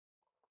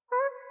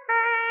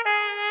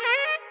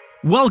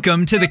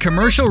Welcome to the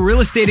Commercial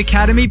Real Estate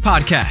Academy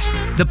podcast,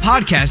 the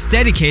podcast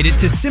dedicated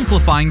to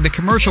simplifying the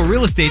commercial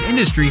real estate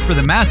industry for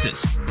the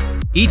masses.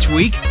 Each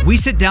week, we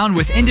sit down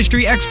with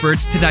industry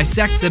experts to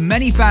dissect the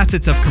many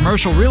facets of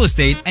commercial real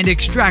estate and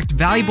extract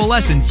valuable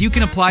lessons you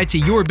can apply to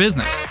your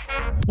business.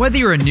 Whether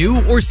you're a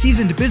new or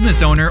seasoned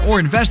business owner or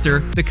investor,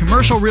 the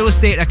Commercial Real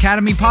Estate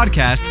Academy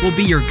podcast will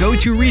be your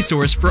go-to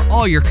resource for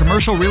all your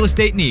commercial real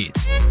estate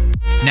needs.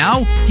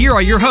 Now, here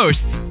are your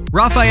hosts,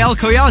 Raphael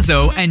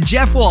and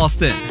Jeff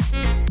Walston.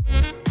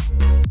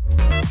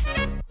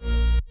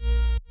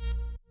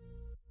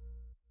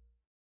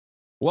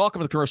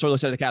 Welcome to the Commercial Real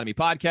Estate Academy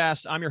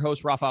podcast. I'm your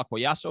host, Raphael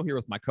here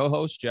with my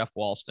co-host, Jeff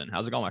Walston.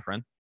 How's it going, my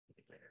friend?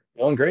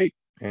 Going great.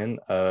 And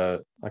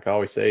like I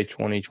always say,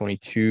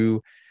 2022,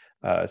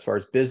 as far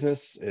as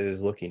business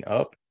is looking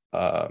up.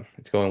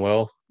 It's going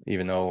well,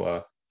 even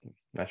though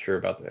not sure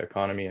about the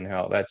economy and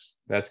how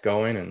that's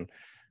going and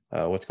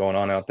what's going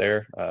on out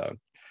there.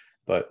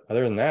 But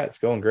other than that, it's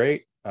going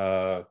great.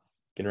 Getting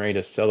ready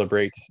to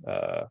celebrate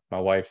my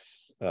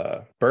wife's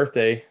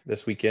birthday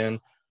this weekend.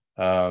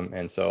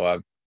 And so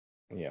I'm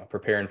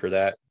preparing for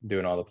that,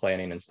 doing all the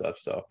planning and stuff.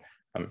 So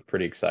I'm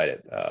pretty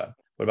excited. What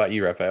about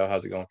you, Raphael?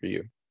 How's it going for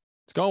you?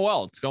 It's going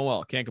well. It's going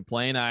well. Can't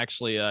complain. I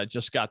actually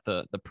just got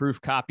the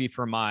proof copy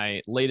for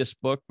my latest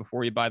book,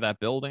 Before You Buy That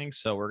Building.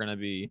 So we're going to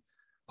be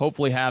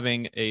hopefully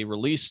having a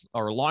release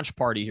or launch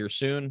party here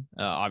soon.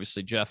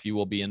 Obviously, Jeff, you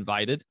will be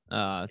invited.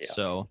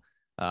 So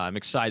I'm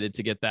excited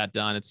to get that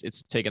done.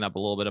 It's taken up a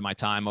little bit of my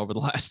time over the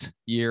last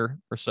year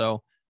or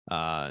so.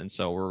 And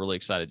so we're really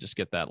excited to just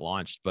get that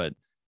launched. But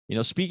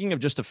speaking of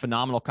just a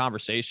phenomenal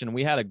conversation,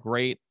 we had a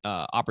great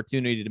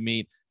opportunity to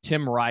meet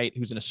Tim Wright,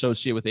 who's an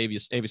associate with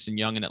Avison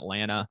Young in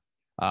Atlanta.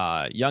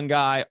 Young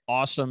guy,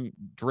 awesome,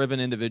 driven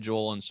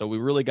individual. And so we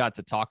really got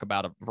to talk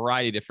about a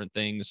variety of different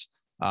things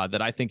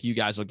that I think you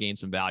guys will gain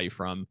some value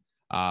from.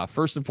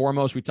 First and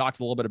foremost, we talked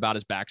a little bit about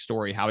his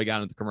backstory, how he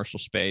got into the commercial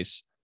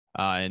space.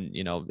 And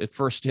at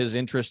first, his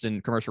interest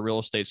in commercial real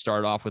estate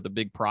started off with a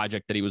big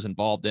project that he was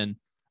involved in.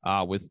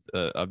 With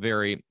a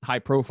very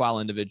high-profile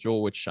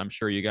individual, which I'm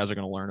sure you guys are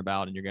going to learn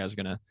about, and you guys are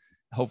going to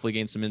hopefully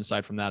gain some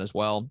insight from that as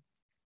well.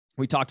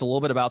 We talked a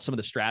little bit about some of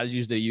the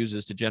strategies that he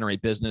uses to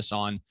generate business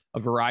on a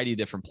variety of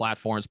different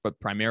platforms, but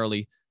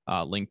primarily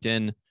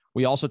LinkedIn.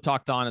 We also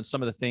talked on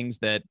some of the things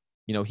that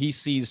he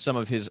sees some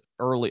of his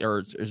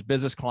his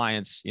business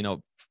clients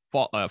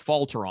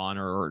falter on,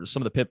 or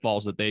some of the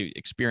pitfalls that they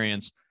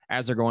experience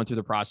as they're going through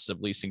the process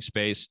of leasing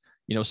space.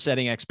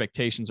 Setting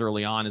expectations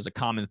early on is a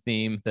common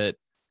theme that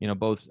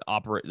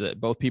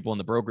both people in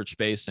the brokerage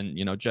space and,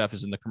 Jeff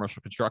is in the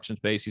commercial construction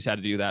space. He's had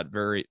to do that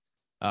very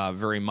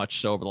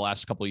much so over the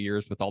last couple of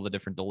years with all the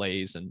different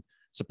delays and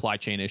supply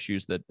chain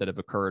issues that have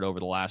occurred over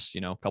the last,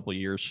 couple of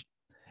years.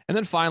 And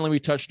then finally, we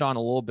touched on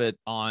a little bit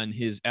on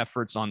his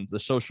efforts on the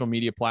social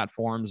media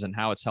platforms and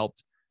how it's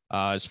helped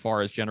as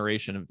far as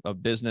generation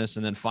of business.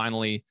 And then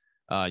finally,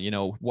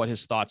 what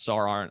his thoughts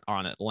are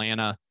on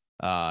Atlanta.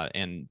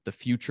 And the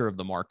future of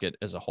the market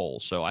as a whole.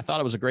 So I thought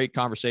it was a great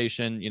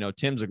conversation.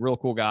 Tim's a real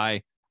cool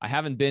guy. I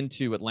haven't been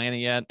to Atlanta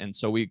yet. And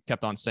so we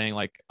kept on saying,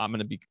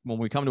 when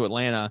we come to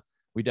Atlanta,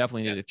 we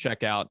definitely need to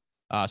check out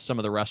some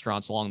of the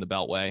restaurants along the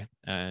Beltway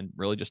and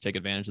really just take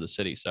advantage of the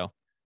city. So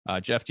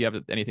Jeff, do you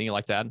have anything you'd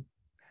like to add?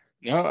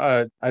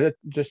 No, I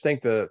just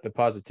think the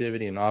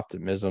positivity and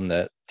optimism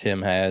that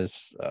Tim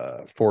has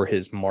for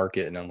his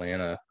market in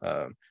Atlanta,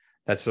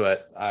 that's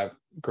what I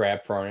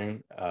grabbed from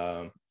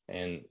him.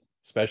 And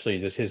especially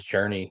just his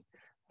journey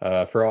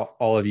for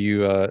all of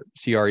you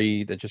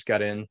CRE that just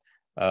got in.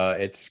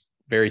 It's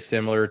very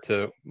similar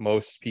to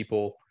most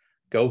people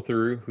go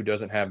through who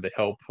doesn't have the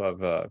help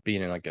of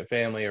being in like a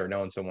family or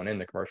knowing someone in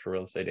the commercial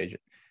real estate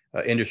agent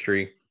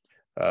industry.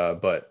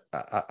 But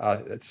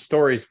the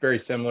story is very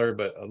similar,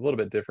 but a little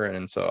bit different.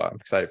 And so I'm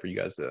excited for you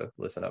guys to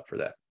listen up for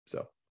that.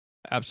 So.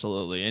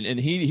 Absolutely. And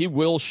he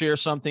will share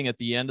something at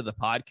the end of the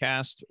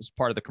podcast as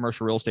part of the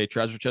commercial real estate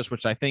treasure chest,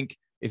 which I think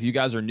if you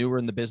guys are newer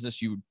in the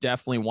business, you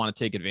definitely want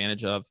to take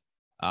advantage of.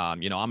 I'm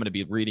going to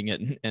be reading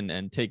it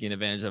and taking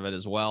advantage of it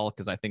as well,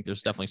 because I think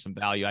there's definitely some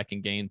value I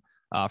can gain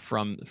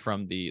from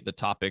the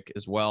topic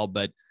as well.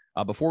 But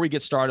before we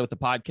get started with the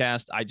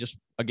podcast,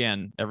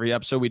 again, every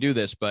episode we do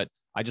this, but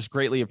I just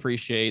greatly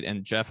appreciate,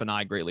 and Jeff and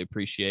I greatly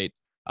appreciate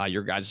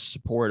your guys'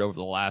 support over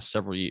the last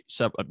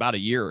about a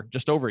year,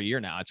 just over a year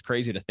now. It's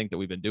crazy to think that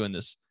we've been doing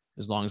this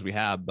as long as we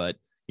have, but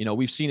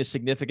we've seen a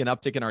significant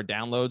uptick in our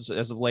downloads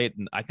as of late.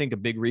 And I think a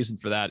big reason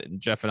for that, and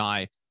Jeff and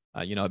I,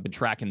 have been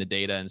tracking the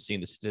data and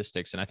seeing the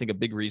statistics. And I think a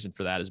big reason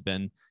for that has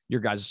been your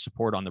guys'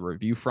 support on the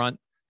review front.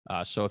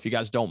 So if you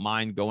guys don't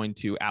mind going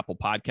to Apple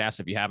Podcasts,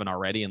 if you haven't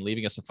already, and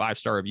leaving us a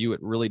 5-star review, it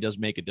really does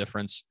make a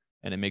difference.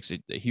 And it makes a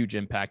huge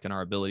impact in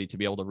our ability to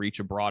be able to reach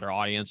a broader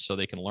audience so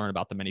they can learn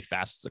about the many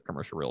facets of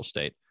commercial real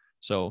estate.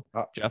 So,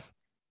 Jeff?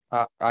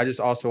 I just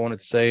also wanted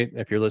to say,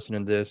 if you're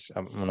listening to this,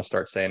 I'm going to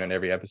start saying in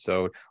every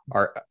episode,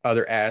 our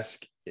other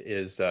ask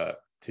is to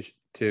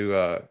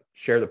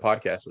share the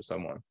podcast with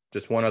someone,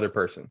 just one other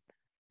person.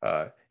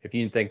 If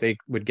you think they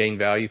would gain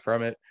value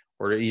from it,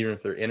 or even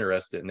if they're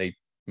interested and they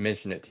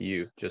mention it to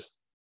you, just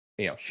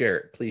share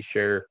it. Please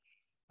share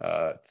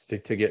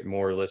to get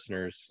more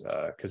listeners,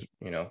 because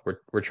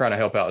we're trying to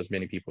help out as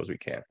many people as we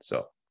can.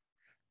 So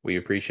we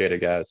appreciate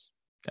it, guys.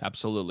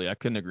 Absolutely. I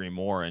couldn't agree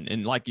more.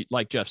 And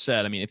like Jeff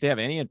said, I mean, if they have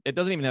it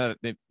doesn't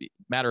even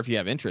matter if you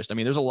have interest. I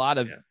mean, there's a lot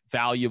of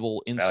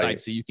valuable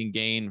insights that you can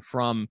gain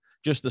from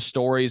just the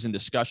stories and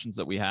discussions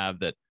that we have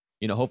that,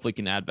 hopefully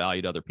can add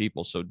value to other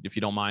people. So if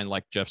you don't mind,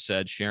 like Jeff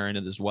said, sharing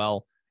it as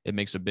well, it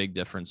makes a big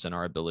difference in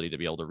our ability to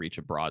be able to reach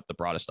the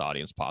broadest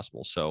audience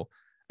possible. So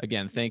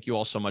again, thank you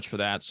all so much for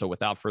that. So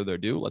without further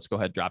ado, let's go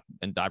ahead,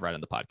 dive right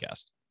into the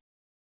podcast.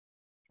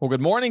 Well,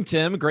 good morning,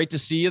 Tim. Great to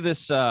see you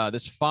this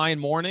fine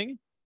morning.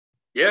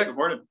 Yeah, good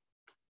morning.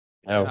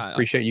 I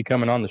appreciate you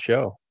coming on the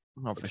show.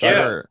 Oh, for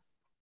sure.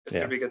 It's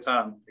going to be a good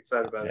time.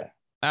 Excited about it.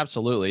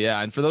 Absolutely.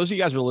 Yeah. And for those of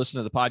you guys who are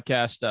listening to the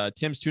podcast,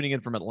 Tim's tuning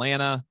in from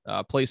Atlanta,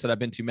 a place that I've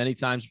been to many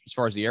times as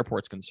far as the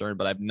airport's concerned,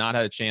 but I've not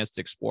had a chance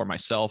to explore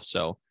myself.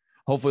 So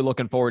hopefully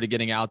looking forward to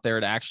getting out there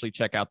to actually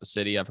check out the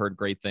city. I've heard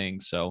great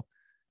things. So,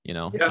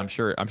 I'm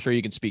sure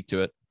you can speak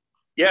to it.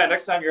 Yeah.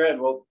 Next time you're in,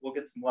 we'll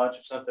get some lunch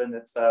or something.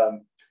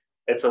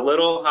 It's a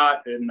little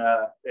hot and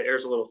the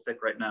air's a little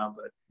thick right now,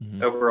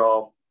 but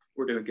overall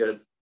we're doing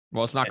good.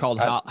 Well, it's not called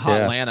hot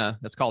Atlanta.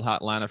 It's called hot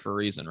Atlanta for a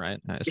reason, right?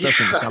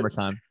 Especially in the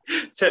summertime.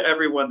 To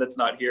everyone that's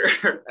not here,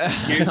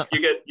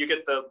 you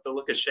get the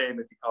look of shame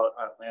if you call it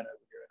hot Atlanta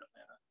here in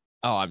Atlanta.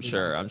 Oh,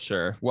 I'm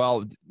sure.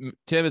 Well,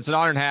 Tim, it's an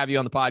honor to have you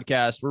on the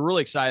podcast. We're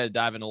really excited to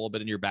dive in a little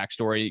bit into your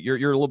backstory.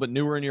 You're a little bit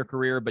newer in your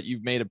career, but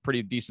you've made a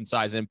pretty decent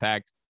size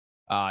impact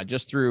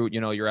just through,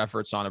 your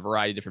efforts on a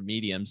variety of different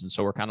mediums. And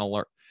so we're kind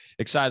of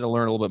excited to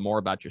learn a little bit more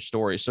about your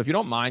story. So if you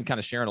don't mind kind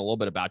of sharing a little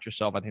bit about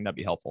yourself, I think that'd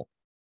be helpful.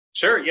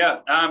 Sure.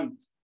 Yeah. On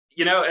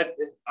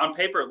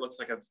paper, it looks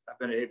like I've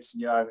been at Avison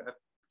Young. I'm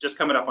just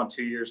coming up on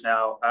 2 years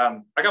now.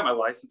 I got my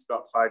license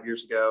about 5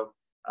 years ago.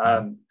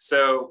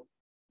 So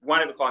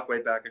winding the clock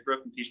way back, I grew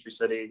up in Peachtree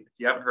City. If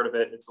you haven't heard of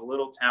it, it's a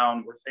little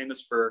town. We're famous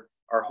for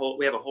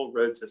we have a whole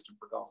road system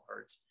for golf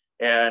carts.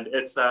 And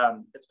it's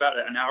about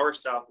an hour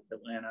south of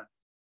Atlanta.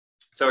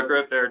 So I grew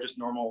up there, just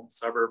normal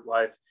suburb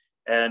life.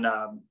 And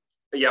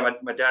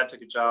my dad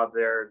took a job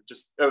there.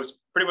 It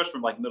was pretty much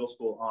from like middle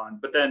school on.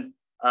 But then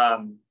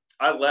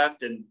I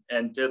left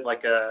and did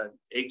like a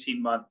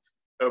 18-month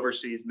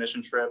overseas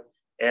mission trip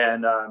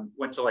and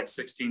went to like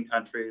 16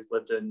 countries,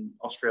 lived in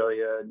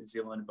Australia, New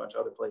Zealand, a bunch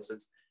of other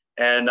places.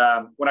 And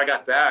when I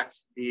got back,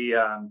 the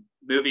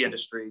movie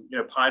industry,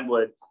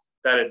 Pinewood,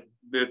 that had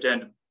moved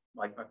into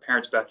like my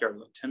parents' backyard,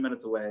 like 10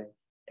 minutes away.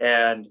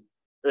 And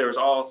there was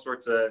all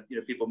sorts of,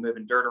 people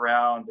moving dirt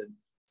around. And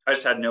I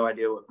just had no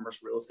idea what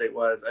commercial real estate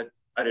was.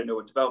 I didn't know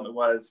what development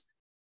was,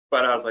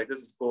 but I was like,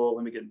 this is cool.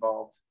 Let me get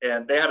involved.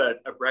 And they had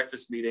a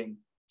breakfast meeting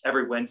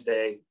every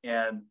Wednesday.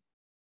 And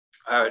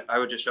I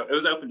would just show, it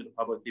was open to the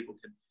public. People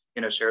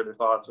could, share their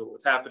thoughts of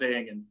what's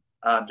happening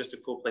and just a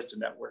cool place to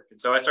network. And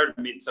so I started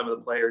meeting some of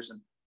the players,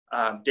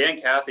 and Dan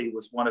Cathy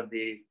was one of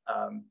the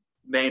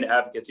main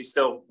advocates. He's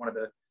still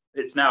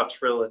it's now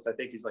Trilith. I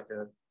think he's like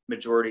a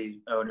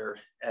majority owner.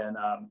 And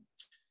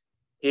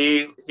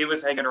he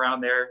was hanging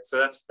around there.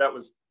 So that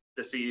was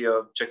the CEO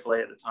of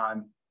Chick-fil-A at the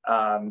time.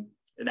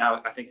 And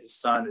now I think his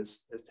son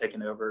has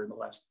taken over in the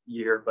last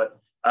year. But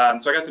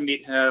so I got to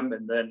meet him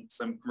and then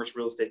some commercial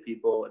real estate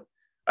people. And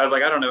I was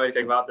like, I don't know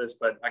anything about this,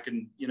 but I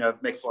can,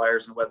 make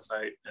flyers and a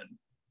website. And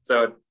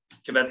so I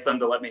convinced them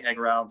to let me hang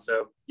around.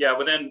 So yeah,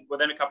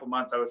 within a couple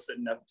months, I was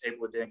sitting at the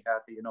table with Dan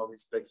Cathy and all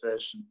these big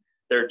fish. And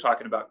they're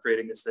talking about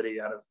creating a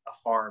city out of a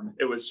farm.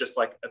 It was just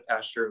like a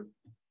pasture of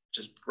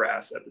just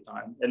grass at the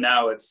time. And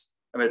now it's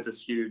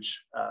this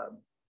huge,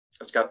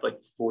 it's got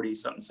like 40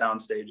 something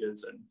sound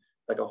stages and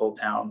like a whole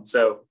town.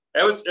 So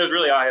it was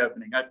really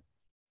eye-opening.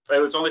 It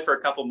was only for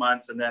a couple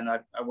months. And then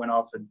I went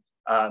off and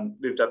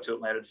moved up to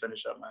Atlanta to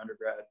finish up my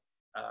undergrad.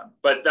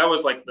 But that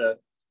was like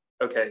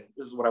okay,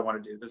 this is what I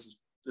want to do. This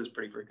is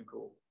pretty freaking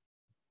cool.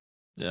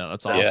 Yeah,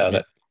 that's awesome.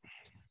 Yeah,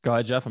 go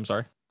ahead, Jeff. I'm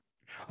sorry.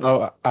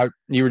 Oh,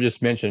 you were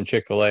just mentioning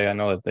Chick-fil-A. I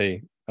know that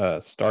they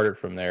started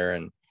from there,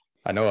 and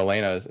I know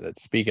Atlanta is,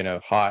 speaking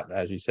of hot,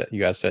 as you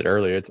guys said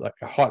earlier, it's like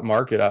a hot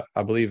market.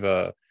 I believe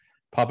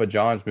Papa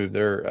John's moved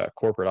their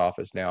corporate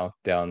office now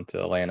down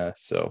to Atlanta.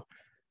 So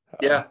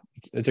yeah,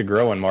 it's a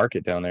growing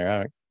market down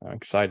there. I'm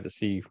excited to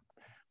see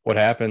what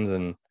happens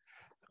in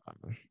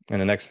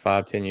the next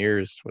 5-10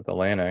 years with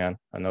Atlanta.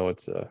 I know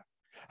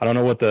I don't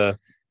know what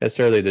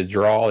necessarily the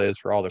draw is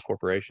for all the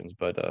corporations,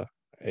 but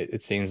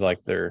it seems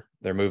like they're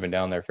moving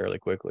down there fairly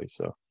quickly.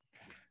 So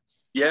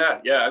yeah.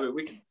 I mean,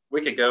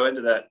 we could go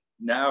into that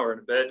now or in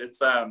a bit. It's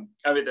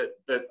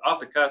the off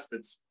the cusp,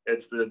 it's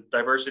the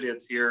diversity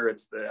that's here,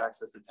 it's the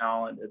access to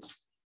talent,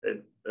 it's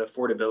the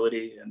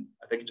affordability, and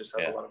I think it just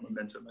has a lot of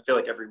momentum. I feel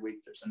like every week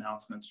there's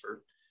announcements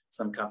for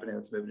some company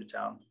that's moving to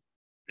town.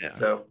 Yeah.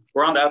 So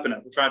we're on the up and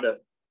up. We're trying to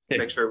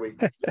make sure we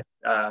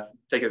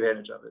take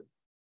advantage of it.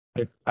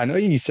 I know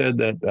you said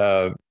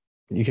that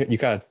you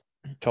kind of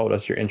told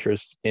us your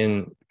interest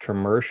in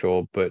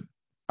commercial, but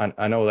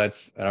I know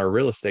that's in our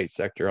real estate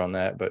sector on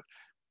that, but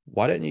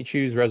why didn't you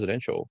choose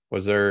residential?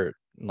 Was there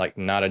like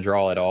not a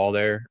draw at all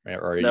there,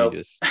 or No. you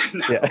just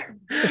No. yeah.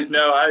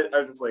 No, I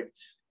was just like,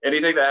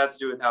 anything that has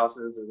to do with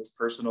houses or this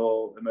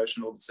personal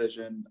emotional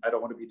decision, I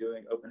don't want to be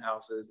doing open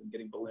houses and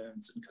getting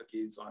balloons and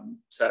cookies on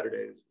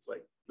Saturdays. It's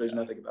like there's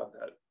nothing about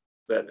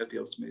that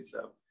appeals to me.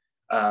 So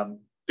but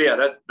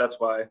yeah, that's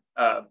why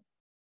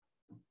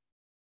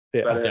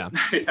that's about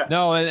it. Yeah.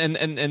 No, and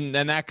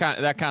that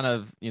kind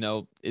of, you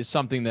know, is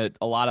something that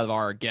a lot of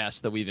our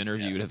guests that we've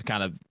interviewed have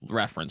kind of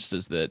referenced,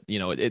 is that, you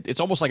know, it's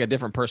almost like a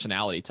different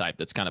personality type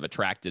that's kind of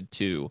attracted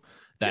to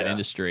that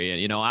industry.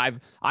 And, you know,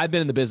 I've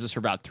been in the business for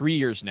about 3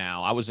 years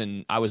now. I was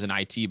in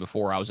IT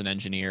before. I was an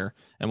engineer.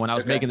 And when I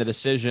was making the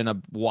decision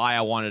of why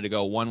I wanted to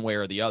go one way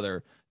or the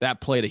other, that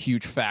played a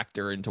huge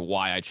factor into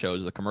why I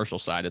chose the commercial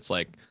side. It's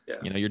like,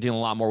 you know, you're dealing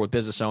a lot more with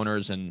business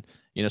owners, and,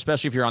 you know,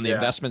 especially if you're on the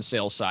investment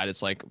sales side,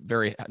 it's like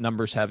very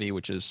numbers heavy,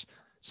 which is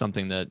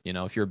something that, you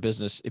know, if you're a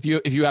business, if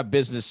you have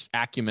business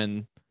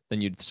acumen, then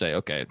you'd say,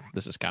 okay,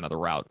 this is kind of the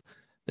route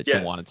that you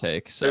want to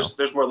take. So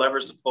there's more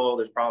levers to pull.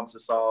 There's problems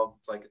to solve.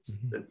 It's like, it's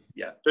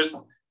there's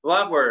a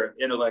lot more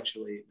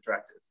intellectually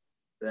attractive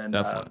than,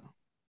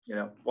 you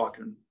know,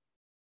 walking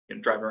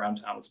and driving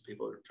around town with some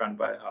people who are trying to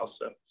buy a house.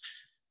 So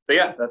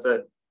yeah, that's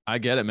it. I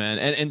get it, man.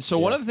 And so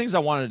one of the things I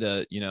wanted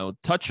to, you know,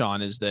 touch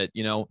on is that,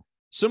 you know,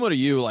 similar to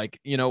you, like,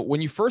 you know,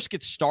 when you first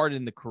get started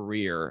in the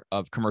career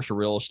of commercial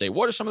real estate,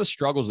 what are some of the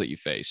struggles that you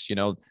faced, you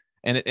know,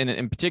 and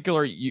in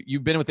particular,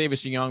 you've been with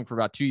Avison Young for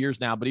about 2 years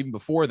now, but even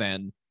before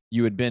then,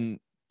 you had been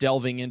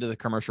delving into the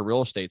commercial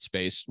real estate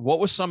space. What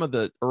was some of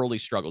the early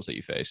struggles that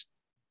you faced?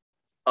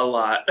 A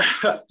lot.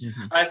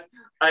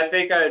 I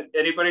think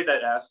anybody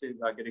that asks me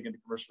about getting into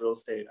commercial real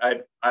estate,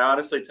 I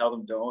honestly tell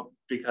them don't,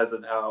 because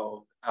of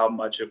how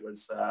much it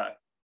was. I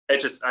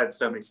had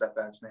so many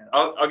setbacks, man.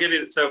 I'll give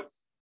you so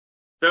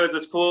it's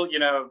this cool, you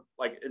know,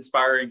 like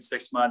inspiring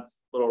 6-month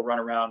little run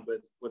around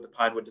with the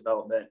Pinewood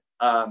development.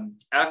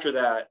 After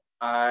that,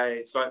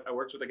 I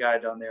worked with a guy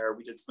down there.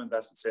 We did some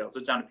investment sales.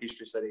 It's down in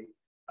Peachtree City.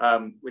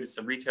 We did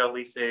some retail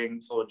leasing,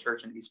 sold a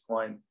church in East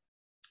Point.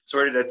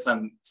 Sort of did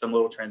some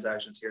little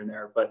transactions here and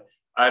there, but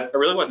I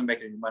really wasn't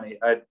making any money.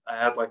 I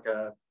had like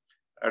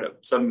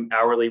some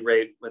hourly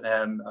rate with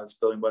him. I was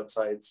building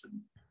websites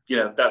and, you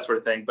know, that sort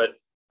of thing. But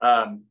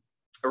I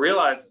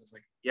realized, I was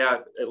like, yeah,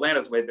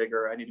 Atlanta's way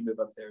bigger. I need to move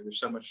up there. There's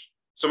so much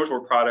more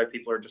product.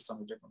 People are just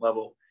on a different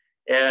level.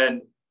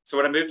 And so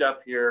when I moved up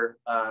here,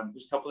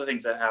 there's a couple of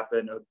things that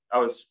happened. I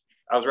was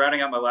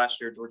rounding out my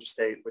last year at Georgia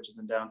State, which is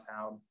in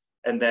downtown.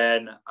 And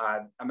then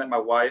I met my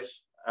wife.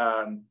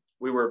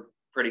 We were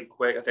pretty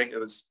quick. I think it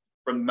was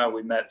from the moment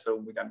we met till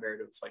when we got married,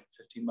 it was like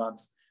 15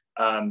 months.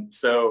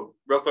 So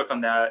real quick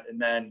on that.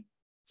 And then,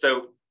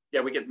 so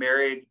yeah, we get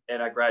married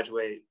and I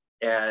graduate,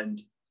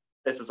 and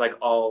this is like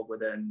all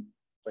within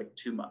like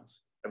 2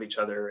 months of each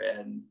other.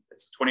 And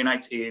it's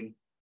 2019.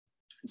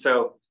 And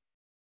so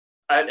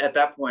at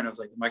that point I was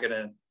like, am I going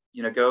to,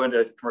 you know, go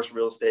into commercial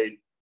real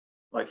estate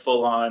like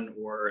full on,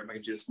 or am I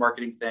going to do this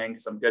marketing thing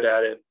because I'm good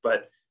at it?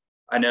 But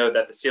I know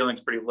that the ceiling's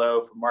pretty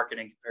low for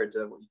marketing compared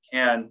to what you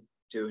can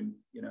do in,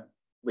 you know,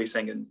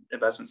 leasing and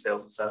investment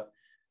sales and stuff.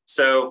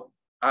 So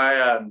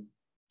I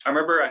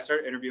remember I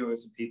started interviewing with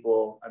some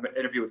people. I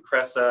interviewed with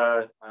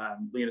Cressa,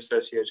 Lee &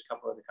 Associates, a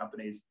couple other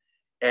companies.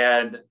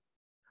 And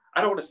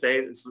I don't want to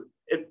say this,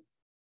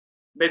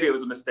 maybe it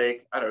was a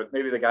mistake. I don't know.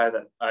 Maybe the guy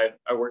that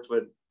I worked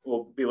with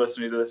will be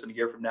listening to this in a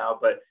year from now.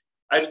 But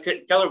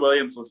Keller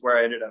Williams was where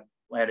I ended up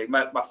landing.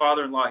 My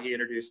father-in-law, he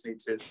introduced me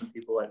to some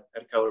people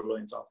at Keller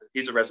Williams' office.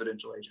 He's a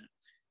residential agent.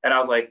 And I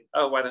was like,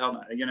 oh, why the hell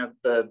not? You know,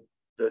 the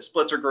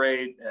splits are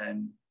great,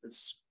 and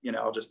it's, you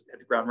know, I'll just hit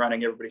the ground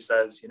running. Everybody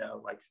says, you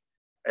know, like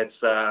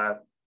it's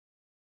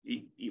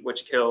eat what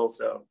you kill.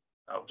 So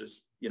I'll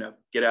just, you know,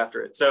 get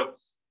after it. So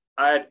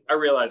I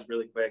realized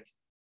really quick,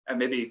 and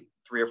maybe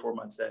 3 or 4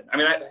 months in, I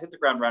mean, I hit the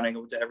ground running. I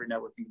went to every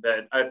networking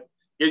event.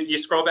 You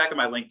scroll back at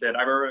my LinkedIn.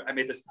 I remember I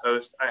made this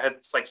post. I had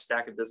this like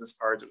stack of business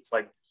cards. It was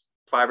like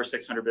 500 or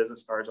 600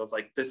 business cards. I was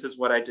like, this is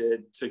what I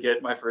did to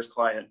get my first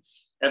client.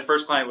 And the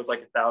first client was like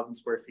 1,000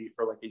 square feet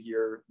for like a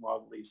year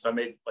long lease. So I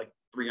made like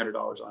 $300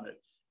 on it.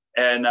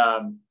 And,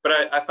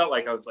 but I felt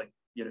like I was like,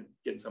 you know,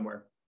 getting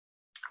somewhere.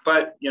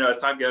 But, you know, as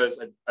time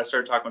goes, I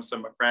started talking with some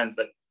of my friends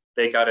that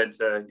they got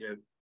into, you know,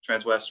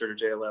 Transwestern or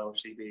JLL or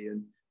CB,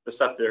 and the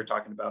stuff they're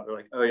talking about. They're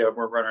like, oh yeah,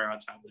 we're running around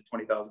town with a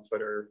 20,000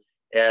 footer.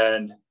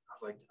 And I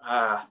was like,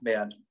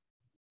 man,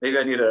 maybe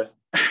I need to,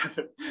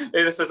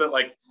 maybe this isn't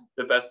like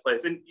the best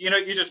place. And, you know,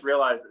 you just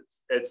realize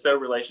it's so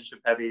relationship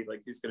heavy.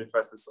 Like, who's going to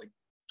trust this like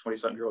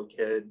 20-something-year-old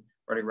kid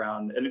running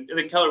around? And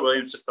then Keller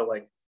Williams, just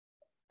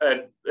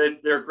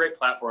they're a great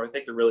platform. I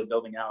think they're really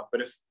building out.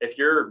 But if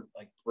you're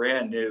like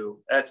brand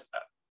new, that's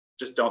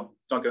just don't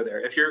go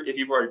there. If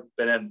you've already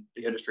been in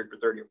the industry for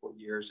 30 or 40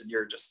 years and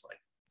you're just like,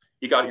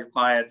 you got your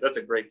clients, that's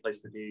a great place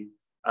to be.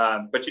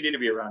 But you need to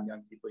be around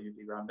young people. You need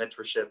to be around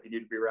mentorship. You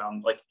need to be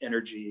around like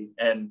energy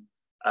and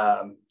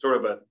sort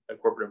of a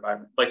corporate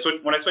environment. Like, so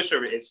when I switched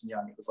over to Avison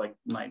Young, it was like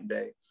night and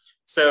day.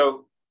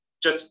 So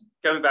just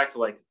coming back to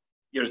like,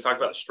 you know, to talk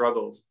about the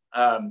struggles.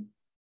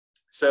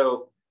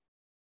 So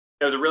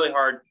it was a really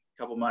hard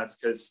couple months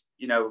because,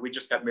 you know, we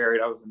just got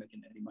married. I wasn't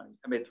making any money.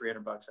 I made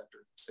 $300 after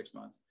 6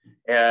 months.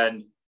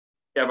 And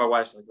yeah, my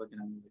wife's like looking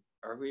at me, like,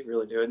 are we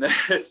really doing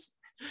this?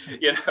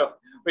 You know,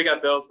 we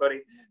got bills,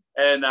 buddy.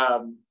 And I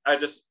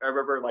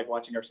remember like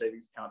watching our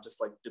savings account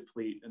just like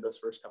deplete in those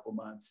first couple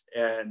months.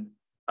 And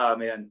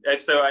man,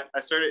 and so I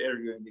started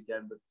interviewing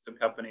again with some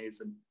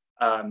companies, and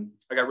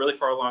I got really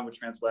far along with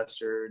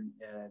Transwestern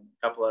and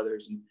a couple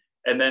others.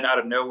 And then out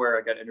of nowhere,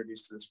 I got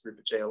introduced to this group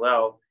at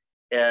JLL,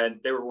 and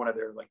they were one of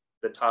their like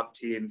the top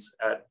teams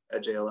at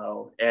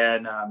JLL.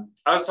 And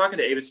I was talking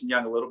to Avison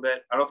Young a little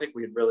bit. I don't think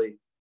we had really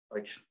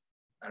like,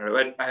 I don't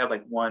know. I had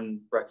like one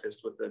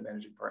breakfast with the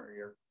managing partner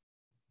here.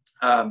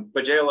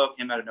 But JLL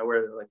came out of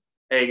nowhere. They're like,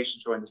 hey, you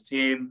should join this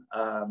team.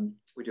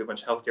 We do a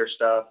bunch of healthcare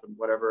stuff and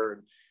whatever.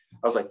 And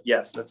I was like,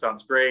 yes, that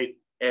sounds great.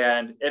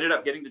 And ended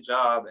up getting the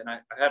job. And I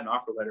had an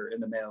offer letter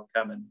in the mail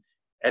coming.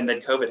 And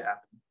then COVID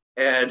happened.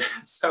 And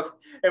so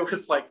it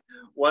was like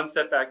one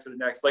step back to the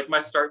next. Like my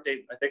start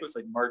date, I think it was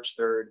like March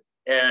 3rd.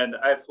 And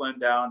I had flown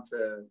down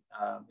to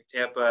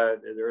Tampa.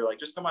 They were like,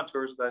 just come on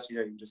tours with us. You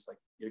know, you just like,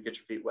 you know, get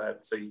your feet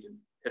wet so you can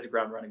hit the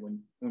ground running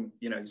when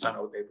you know, you sign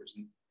all the papers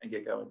and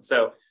get going.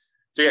 So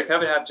yeah,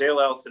 COVID happened.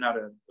 JLL sent out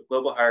a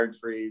global hiring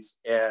freeze,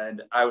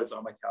 and I was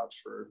on my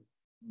couch for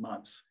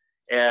months.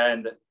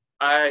 And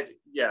there,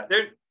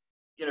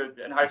 you know,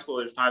 in high school,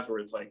 there's times where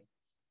it's like,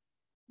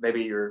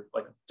 maybe you're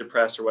like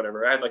depressed or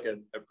whatever. I had like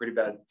a pretty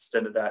bad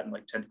stint of that in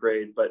like 10th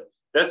grade, but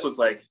this was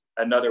like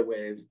another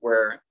wave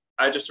where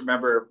I just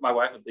remember my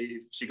wife would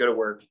leave, she'd go to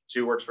work. She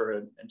works for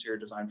an interior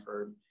design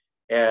firm.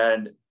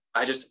 And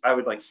I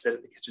would like sit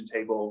at the kitchen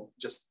table,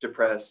 just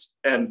depressed.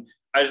 And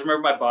I just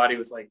remember my body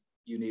was like,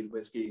 you need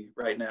whiskey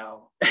right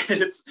now.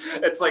 And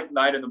it's like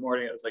 9 a.m.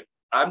 I was like,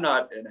 I'm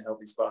not in a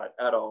healthy spot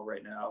at all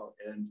right now.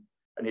 And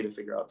I need to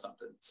figure out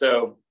something.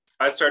 So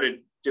I started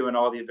doing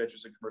all the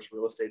adventures in commercial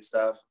real estate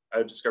stuff.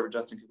 I discovered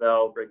Justin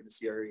Cavell, breaking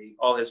the CRE,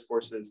 all his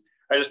courses.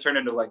 I just turned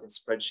into like a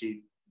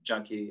spreadsheet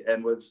junkie,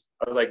 and I was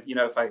like, you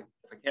know, if I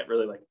can't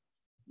really like,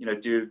 you know,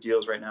 do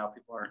deals right now,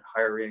 people aren't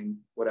hiring,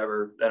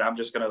 whatever, then I'm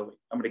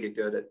gonna get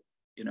good at,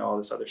 you know, all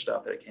this other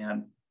stuff that I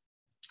can.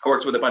 I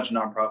worked with a bunch of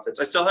nonprofits.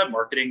 I still have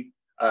marketing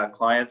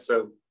clients.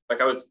 So like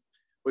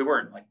we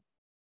weren't like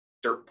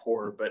dirt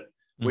poor, but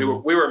we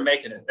were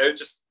making it.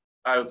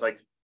 I was like,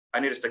 I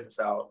need to stick this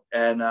out.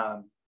 And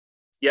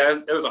yeah,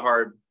 it was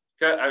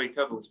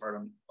COVID was hard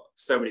on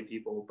so many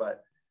people,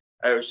 but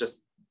it was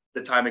just,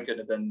 the timing couldn't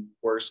have been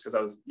worse because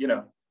I was, you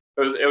know,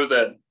 it was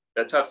a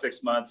tough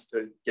 6 months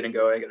to getting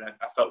going. And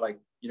I felt like,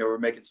 you know, we're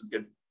making some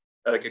good,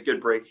 like a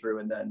good breakthrough,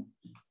 and then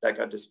that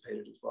got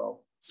dissipated as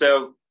well.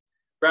 So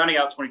rounding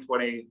out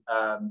 2020,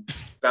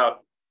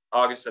 about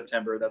August,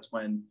 September, that's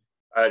when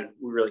we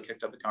really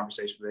kicked up the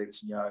conversation with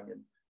Avison Young.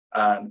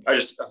 And I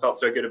felt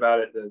so good about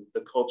it.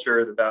 The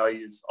culture, the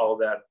values, all of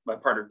that. My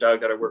partner,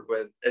 Doug, that I work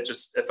with,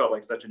 it felt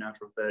like such a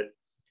natural fit.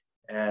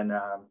 And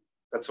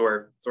that's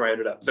where I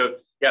ended up. So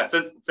yeah,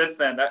 since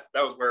then, that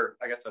was where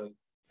I guess I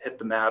hit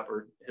the map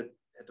or hit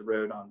the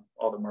road on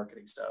all the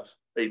marketing stuff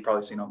that you've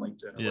probably seen on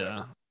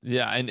LinkedIn.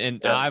 Yeah.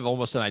 And I have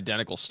almost an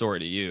identical story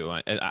to you.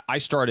 I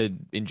started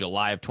in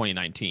July of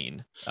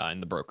 2019 in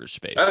the brokerage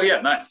space. Oh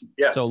yeah. Nice.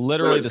 Yeah. So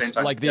literally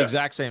the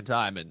exact same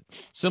time. And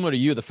similar to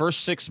you, the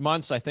first 6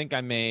 months, I think I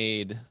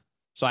made,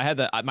 so I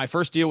had my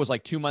first deal was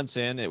like 2 months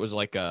in. It was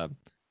like a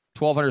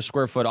 1,200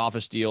 square foot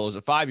office deal. It was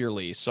a 5-year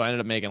lease. So I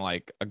ended up making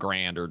like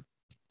 $1,000 or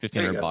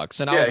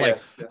 $1,500. And I was like,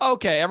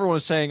 okay, everyone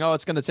was saying, oh,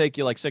 it's going to take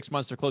you like 6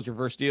 months to close your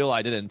first deal.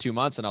 I did it in 2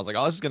 months. And I was like,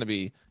 oh, this is going to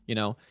be, you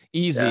know,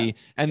 easy. Yeah.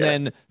 And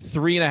then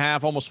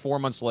 3.5, almost 4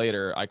 months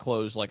later, I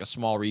closed like a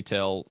small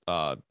retail,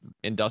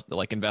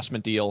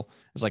 investment deal.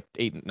 It was like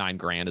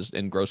 $8-9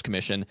 in gross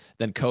commission.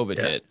 Then COVID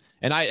hit.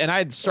 And I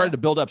had started to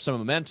build up some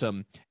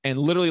momentum. And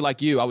literally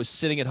like you, I was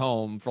sitting at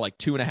home for like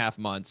 2.5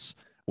 months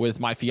with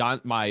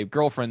my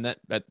girlfriend that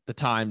at the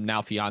time,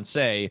 now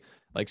fiance.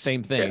 Like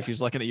same thing. Yeah.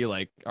 She's looking at you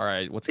like, all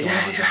right, what's going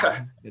on?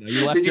 Yeah. You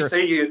know, you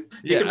say you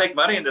can make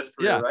money in this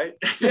career, right?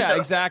 Yeah,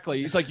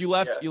 exactly. It's like you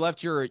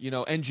left your, you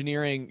know,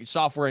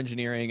 software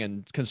engineering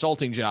and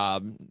consulting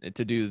job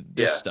to do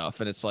this stuff.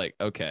 And it's like,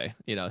 okay,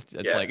 you know,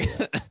 it's like,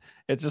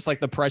 it's just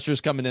like the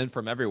pressure's coming in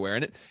from everywhere.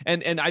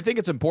 And I think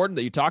it's important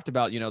that you talked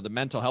about, you know, the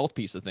mental health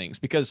piece of things,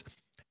 because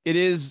it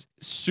is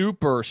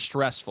super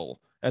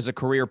stressful as a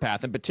career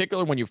path, in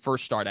particular when you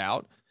first start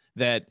out,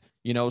 that,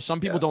 you know, some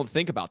people don't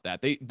think about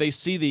that. They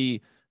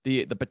see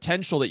the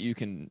potential that you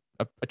can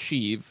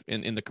achieve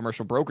in the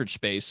commercial brokerage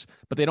space,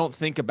 but they don't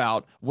think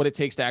about what it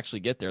takes to actually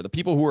get there. The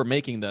people who are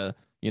making the,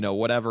 you know,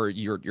 whatever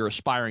you're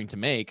aspiring to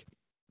make,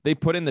 they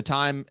put in the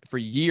time for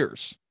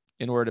years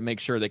in order to make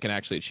sure they can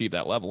actually achieve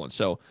that level. And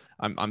so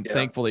I'm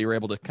thankful that you're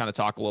able to kind of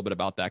talk a little bit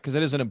about that, because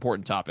it is an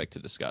important topic to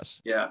discuss.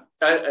 Yeah.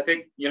 I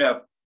think, you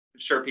know,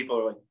 sure, people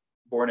are like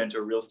born into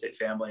a real estate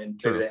family and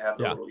maybe they have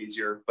it a little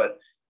easier, but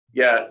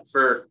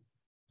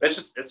it's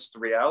just the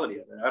reality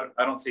of it.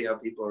 I don't see how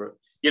people are,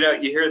 you know,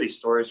 you hear these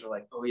stories where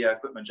like, oh yeah, I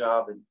quit my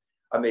job and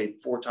I made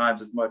 4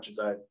 times as much as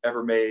I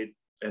ever made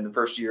in the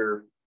first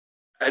year.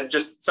 And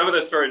just some of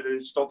those stories, they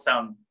just don't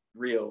sound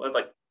real. It's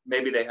like,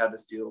 maybe they had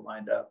this deal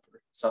lined up or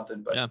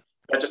something, but Yeah.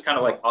 that just kind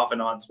of like off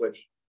and on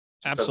switch.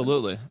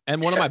 Absolutely.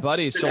 And one of my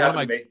buddies, Didn't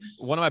happen to me.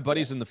 one of my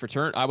buddies in the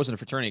fraternity, I was in a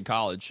fraternity in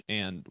college,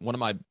 and one of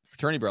my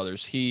fraternity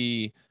brothers,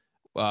 he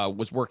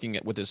was working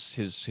with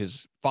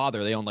his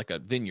father. They owned like a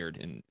vineyard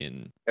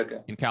in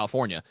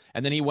California.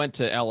 And then he went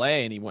to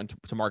LA and he went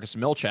to Marcus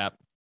and Millichap.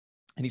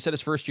 And he said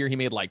his first year he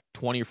made like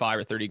 25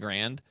 or 30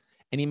 grand,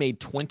 and he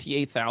made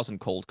 28,000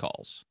 cold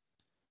calls.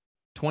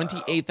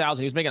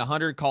 28,000. He was making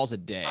 100 calls a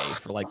day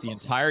for like the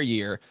entire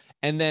year.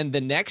 And then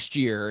the next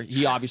year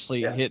he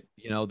obviously hit,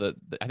 you know,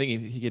 I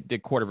think he did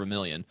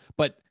 $250,000,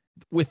 but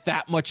with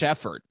that much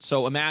effort.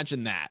 So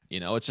imagine that, you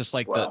know, it's just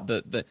like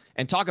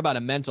and talk about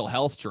a mental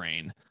health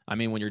drain. I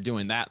mean, when you're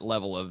doing that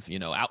level of, you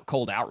know,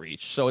 cold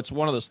outreach. So it's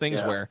one of those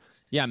things where,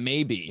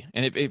 maybe.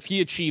 And if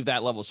he achieved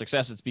that level of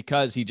success, it's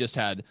because he just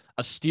had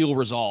a steel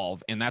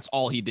resolve, and that's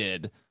all he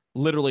did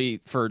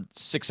literally for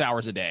 6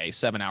 hours a day,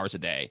 7 hours a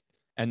day.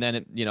 And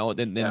then,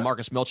 then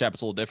Marcus Millichap,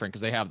 it's a little different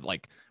because they have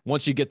like,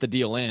 once you get the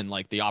deal in,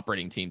 like the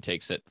operating team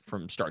takes it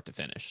from start to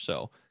finish.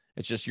 So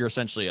it's just, you're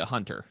essentially a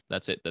hunter.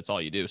 That's it. That's all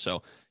you do.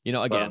 So,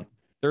 again,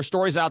 there are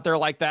stories out there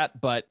like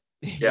that, but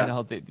there's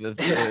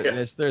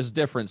a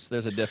difference.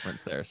 There's a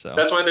difference there. So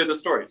that's why they're the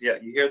stories. Yeah.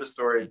 You hear the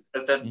stories.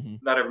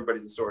 Not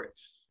everybody's a story.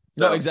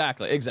 So, no,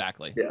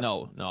 exactly. Yeah.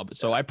 No.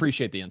 So I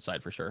appreciate the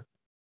insight for sure.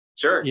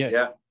 Sure.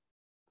 Yeah.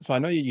 So I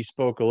know you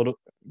spoke a little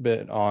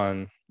bit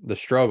on the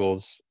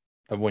struggles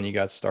of when you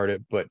got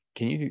started, but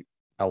can you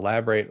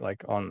elaborate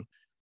like on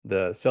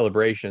the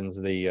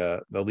celebrations,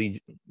 the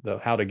lead,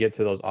 how to get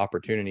to those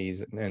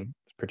opportunities, and then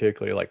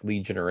particularly like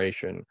lead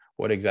generation?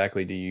 What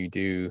exactly do you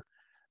do,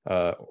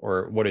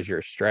 or what is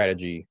your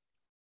strategy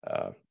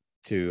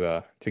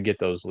to get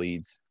those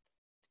leads?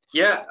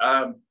 Yeah,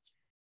 I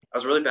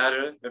was really bad at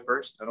it at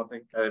first. I don't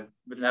think I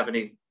didn't have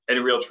any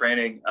real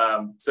training.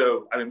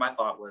 So I mean, my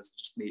thought was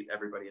just meet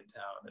everybody in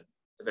town, and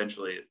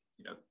eventually it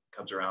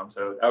comes around.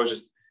 So I was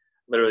just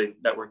literally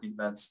networking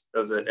events. That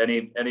was it.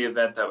 Any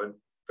event that would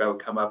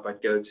come up,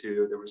 I'd go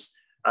to. There was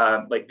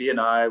like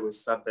BNI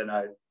was something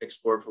I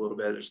explored for a little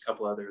bit. There's a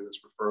couple other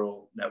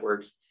referral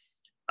networks.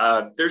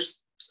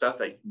 There's stuff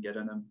that you can get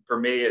in them. For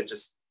me, it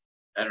just,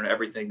 I don't know,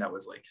 everything that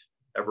was like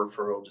a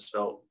referral just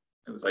felt,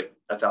 it was like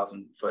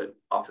 1,000-foot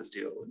office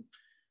deal.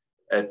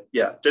 And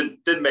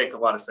didn't make a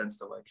lot of sense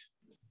to like,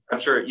 I'm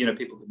sure,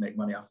 people could make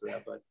money off of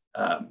that, but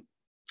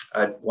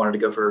I wanted to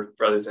go for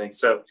other things.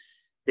 So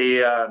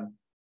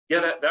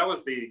that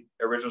was the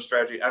original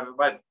strategy. I mean,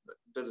 my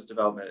business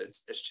development,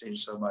 it's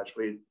changed so much.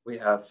 We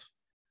have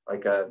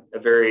like a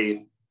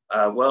very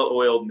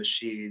well-oiled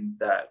machine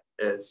that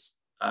is,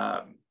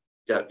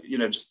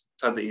 just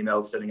tons of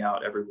emails sending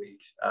out every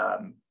week.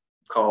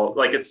 Call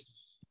like it's,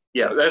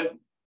 that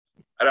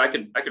I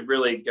could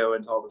really go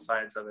into all the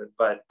science of it,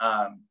 but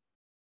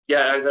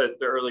the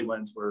early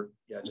ones were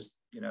just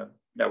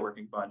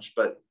networking bunch.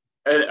 But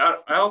I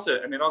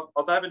also, I mean,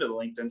 I'll dive into the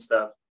LinkedIn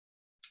stuff.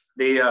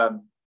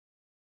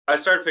 I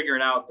started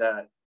figuring out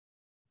that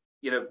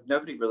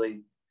nobody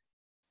really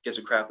gives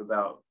a crap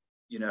about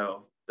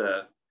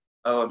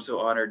I'm so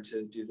honored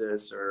to do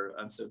this, or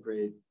I'm so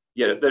great.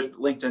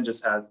 LinkedIn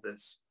just has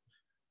this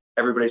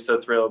everybody's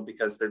so thrilled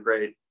because they're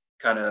great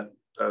kind of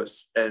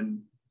posts,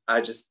 and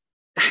I just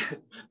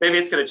maybe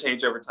it's going to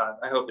change over time.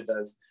 I hope it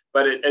does,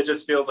 but it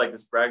just feels like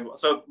this bragging.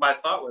 So my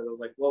thought was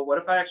like, well, what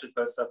if I actually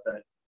post stuff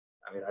that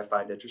I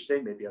find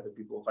interesting? Maybe other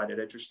people will find it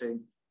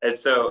interesting. And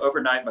so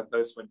overnight, my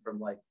post went from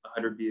like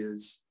 100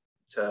 views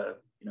to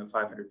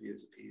 500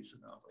 views a piece,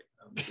 and I was like,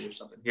 oh, maybe there's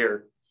something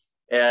here.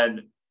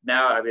 And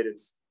now,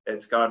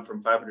 it's gone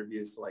from 500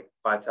 views to like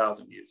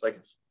 5,000 views.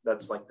 Like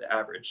that's like the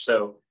average.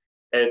 So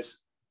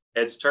it's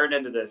turned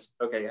into this.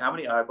 Okay, how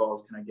many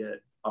eyeballs can I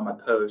get on my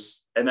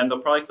posts? And then they'll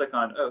probably click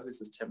on, oh, who's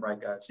this Tim Wright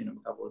guy? I've seen him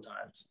a couple of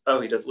times.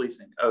 Oh, he does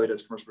leasing. Oh, he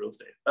does commercial real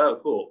estate. Oh,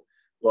 cool.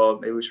 Well,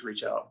 maybe we should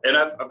reach out. And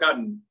I've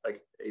gotten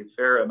like a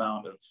fair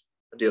amount of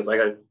deals.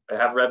 Like I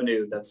have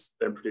revenue that's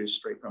been produced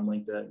straight from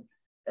LinkedIn,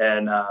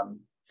 and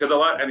because a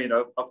lot,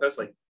 I'll post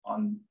like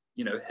on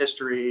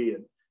history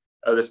and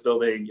this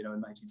building, in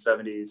the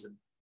 1970s, and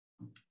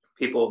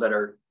people that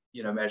are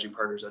managing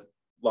partners at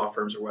law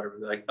firms or whatever.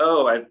 They're like,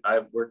 oh,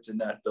 I've worked in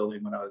that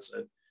building when I was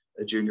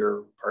a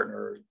junior partner,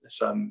 or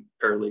some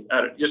paralegal.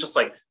 It's just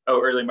like,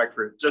 oh, early in my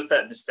career, just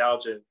that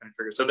nostalgia kind of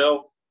trigger.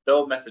 So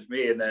they'll message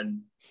me, and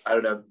then I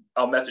don't know,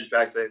 I'll message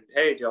back, say,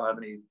 hey, do y'all have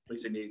any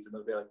leasing needs? And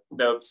they'll be like,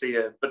 nope, see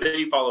ya. But then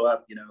you follow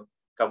up, a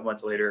couple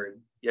months later,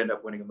 and you end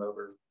up winning them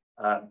over.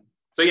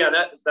 So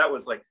that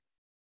was like,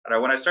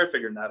 when I started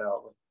figuring that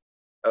out, like,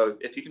 oh,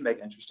 if you can make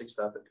interesting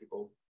stuff that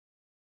people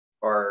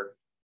are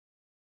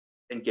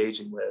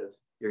engaging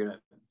with, you're gonna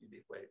be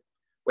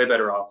way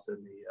better off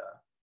than the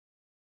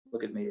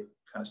look at me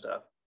kind of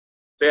stuff.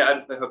 So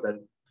I hope that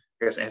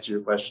answered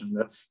your question.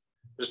 That's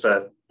just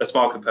a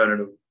small component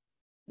of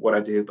what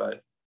I do,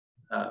 but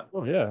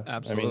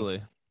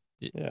absolutely.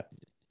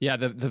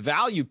 The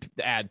value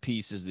add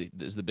piece is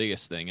the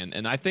biggest thing,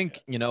 and I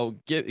think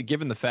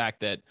given the fact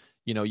that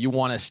you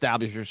want to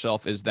establish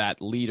yourself as that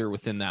leader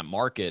within that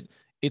market,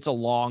 it's a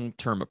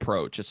long-term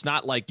approach. It's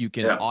not like you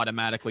can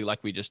automatically, like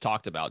we just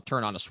talked about,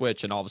 turn on a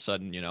switch and all of a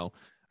sudden,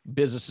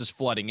 business is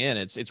flooding in.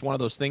 It's one of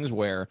those things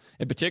where,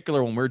 in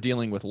particular, when we're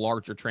dealing with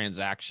larger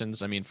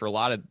transactions, I mean, for a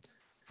lot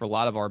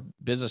of our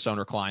business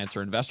owner clients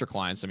or investor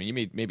clients, I mean,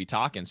 you may be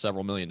talking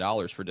several $1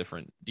 million for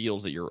different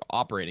deals that you're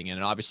operating in.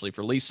 And obviously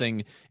for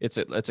leasing, it's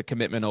a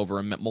commitment over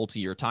a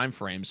multi-year time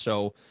frame.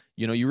 So,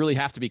 you really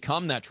have to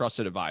become that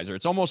trusted advisor.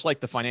 It's almost like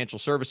the financial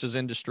services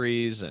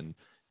industries and,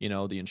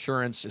 the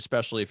insurance,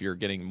 especially if you're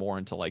getting more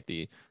into like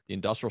the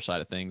industrial side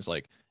of things.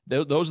 Like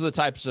those are the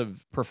types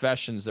of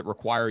professions that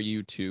require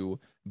you to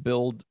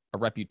build a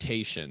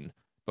reputation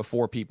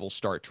before people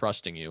start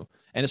trusting you.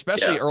 And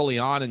especially early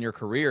on in your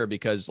career,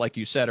 because like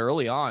you said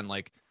early on,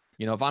 like,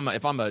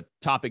 if I'm a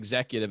top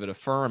executive at a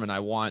firm and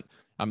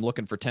I'm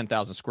looking for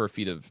 10,000 square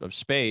feet of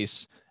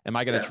space, am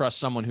I going to trust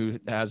someone who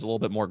has a little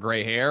bit more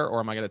gray hair, or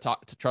am I going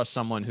to trust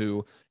someone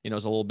who, is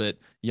a little bit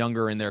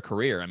younger in their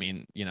career? I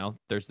mean,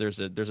 there's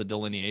a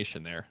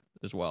delineation there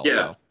as well. Yeah.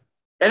 So.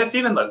 And it's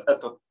even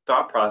the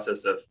thought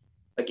process of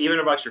like, even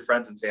amongst your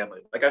friends and family,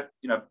 like I've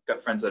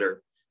got friends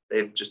that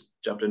they've just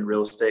jumped into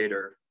real estate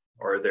or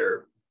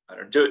they're, I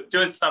don't know,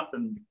 doing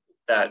something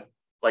that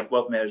like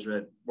wealth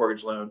management,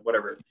 mortgage loan,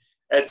 whatever.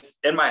 It's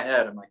in my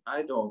head. I'm like,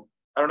 I don't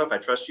know if I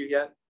trust you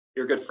yet.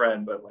 You're a good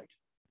friend, but like,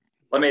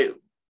 let me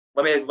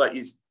let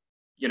you,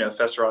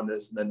 fester on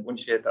this. And then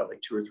once you hit that like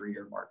 2 or 3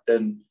 year mark,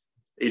 then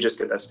you just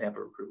get that stamp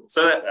of approval.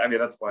 So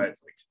that's why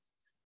it's like,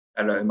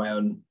 I don't know, in my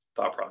own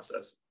thought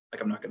process,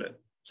 like I'm not going to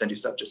send you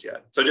stuff just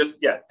yet. So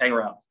just, hang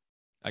around.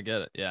 I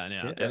get it. Yeah.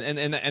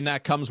 And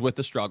that comes with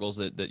the struggles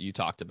that you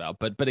talked about.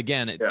 But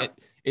again,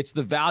 it's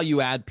the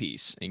value add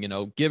piece.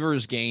 And,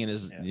 givers gain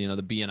is,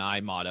 the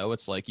B&I motto.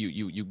 It's like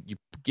you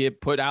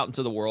put out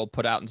into the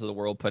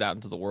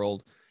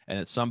world. And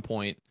at some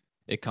point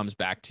it comes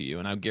back to you.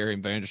 And now Gary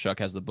Vaynerchuk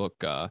has the book,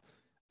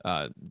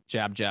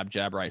 Jab, Jab,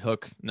 Jab, Right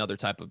Hook, another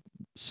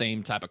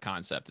same type of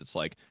concept. It's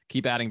like,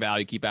 keep adding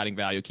value.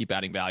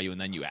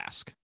 And then you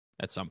ask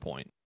at some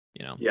point,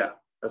 Yeah,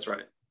 that's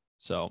right.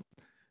 So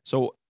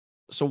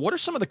what are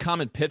some of the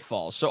common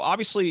pitfalls? So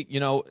obviously,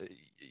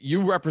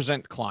 you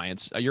represent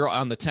clients. You're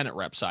on the tenant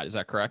rep side. Is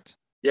that correct?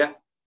 Yeah.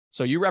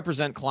 So you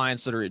represent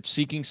clients that are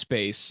seeking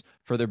space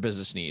for their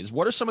business needs.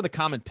 What are some of the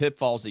common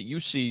pitfalls that you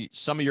see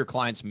some of your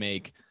clients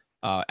make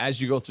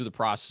as you go through the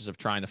process of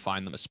trying to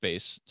find them a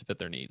space to fit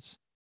their needs?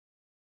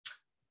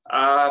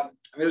 I mean,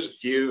 there's a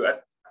few. I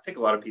think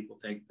a lot of people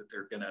think that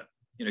they're gonna,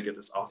 get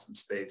this awesome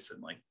space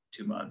in like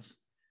 2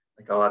 months.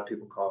 Like a lot of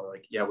people call it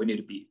like, yeah, we need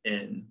to be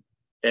in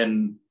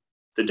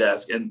the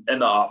desk and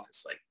the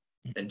office like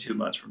in 2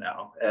 months from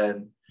now.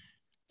 And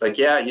it's like,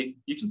 yeah,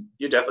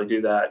 you definitely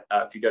do that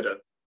if you go to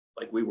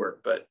like WeWork,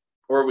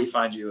 or we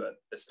find you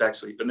a spec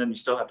suite, but then you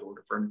still have to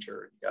order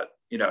furniture. You got,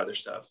 other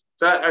stuff.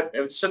 So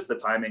it's just the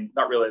timing,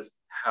 not realize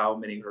how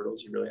many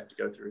hurdles you really have to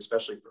go through,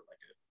 especially for like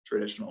a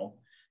traditional.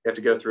 You have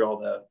to go through all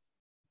the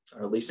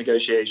lease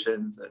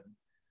negotiations and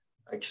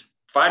like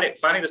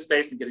finding the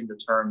space and getting the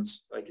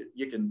terms. Like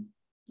you can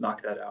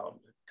knock that out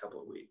in a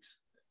couple of weeks.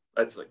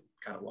 That's like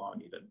kind of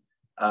long even.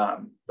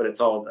 But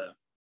it's all the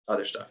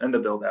other stuff and the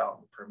build out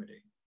and the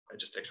permitting. It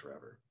just takes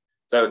forever.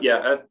 So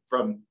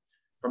from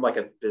like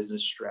a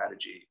business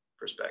strategy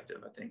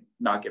perspective, I think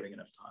not giving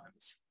enough time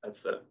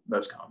that's the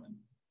most common.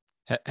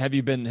 Have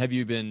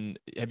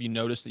you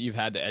noticed that you've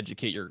had to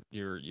educate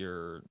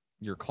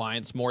your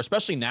clients more,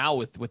 especially now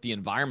with the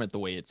environment the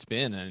way it's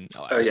been, and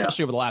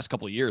especially over the last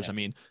couple of years? I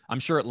mean, I'm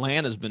sure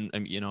Atlanta's been,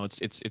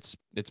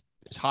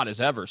 it's hot as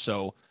ever.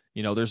 So,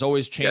 there's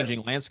always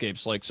changing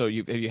landscapes. Like, so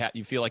you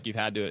feel like you've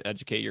had to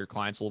educate your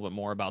clients a little bit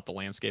more about the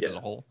landscape as a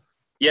whole?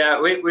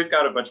 Yeah, we've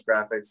got a bunch of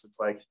graphics. It's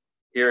like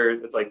here,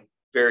 it's like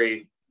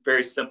very,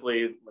 very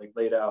simply like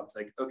laid out. It's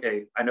like,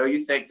 okay, I know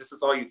you think this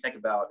is all you think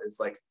about is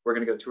like, we're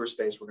going to go tour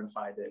space. We're going to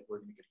find it. We're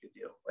going to get a good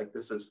deal. Like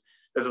this is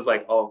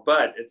like all,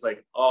 but it's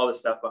like all the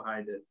stuff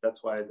behind it.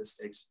 That's why this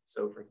takes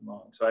so freaking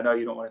long. So I know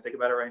you don't want to think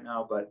about it right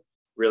now, but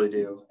really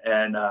do.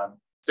 And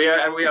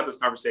so we have those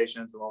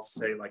conversations. We'll also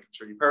say, like, I'm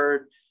sure you've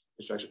heard,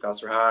 construction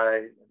costs are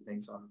high.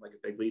 Everything's on like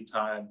a big lead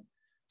time.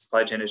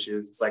 Supply chain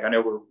issues. It's like, I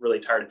know we're really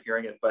tired of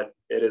hearing it, but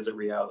it is a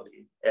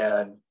reality.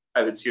 And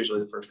it's usually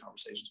the first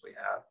conversations we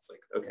have. It's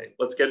like, okay,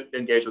 let's get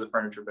engaged with a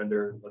furniture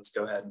vendor. Let's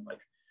go ahead and like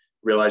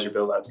realize your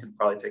build outs can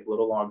probably take a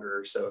little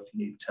longer. So if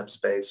you need temp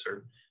space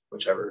or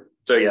whichever.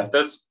 So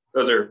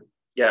those are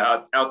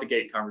out the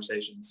gate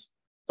conversations.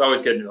 It's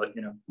always good to like,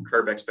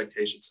 curb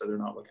expectations. So they're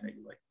not looking at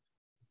you like,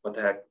 what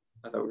the heck?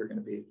 I thought we were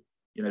going to be,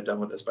 done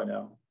with this by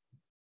now.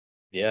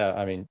 Yeah.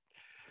 I mean,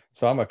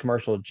 so I'm a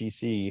commercial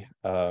GC.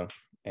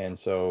 And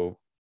so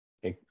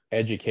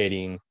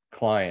educating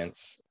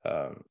clients,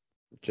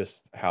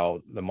 just how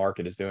the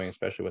market is doing,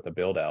 especially with the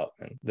build out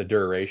and the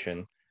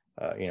duration,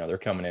 they're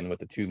coming in with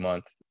the 2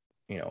 month,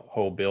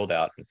 whole build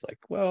out. It's like,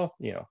 well,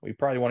 we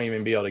probably won't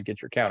even be able to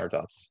get your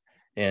countertops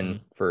in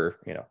for,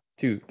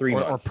 2-3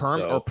 months.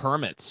 Or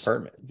permits.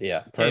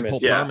 Yeah.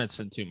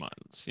 Permits in 2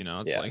 months,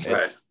 it's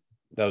like,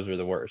 those are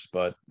the worst,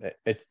 but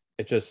it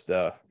just,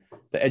 the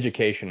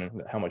education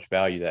and how much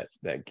value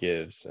that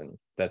gives. And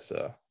that's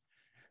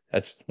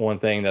that's one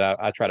thing that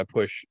I try to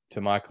push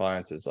to my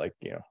clients is like,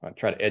 I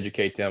try to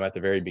educate them at the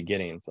very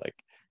beginning. It's like,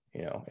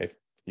 if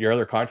your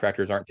other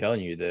contractors aren't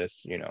telling you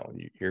this,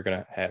 you're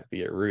going to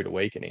be a rude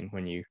awakening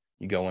when you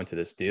go into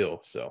this deal.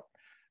 So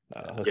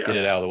let's get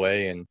it out of the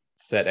way and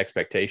set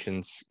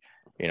expectations,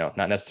 not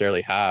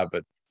necessarily high,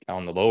 but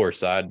on the lower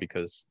side,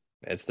 because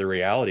it's the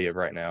reality of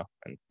right now.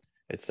 And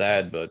it's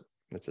sad, but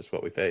it's just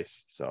what we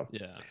face. So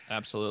yeah,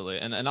 absolutely.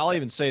 And I'll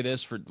even say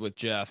this with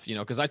Jeff,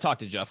 cause I talk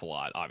to Jeff a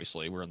lot.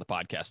 Obviously we're in the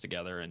podcast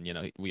together, and,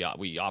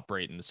 we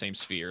operate in the same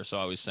sphere. So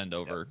I always send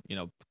over,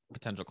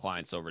 potential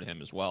clients over to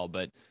him as well.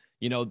 But,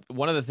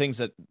 one of the things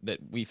that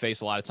we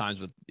face a lot of times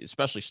with,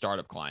 especially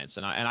startup clients,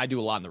 and I do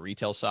a lot on the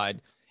retail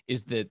side,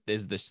 is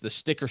the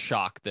sticker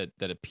shock that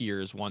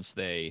appears once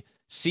they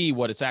see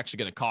what it's actually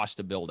going to cost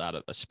to build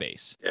out a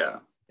space. Yeah.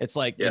 It's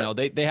like,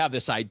 they have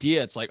this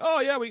idea. It's like,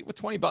 oh yeah, with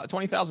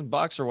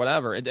 $20,000 or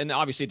whatever. And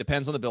obviously it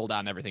depends on the build out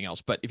and everything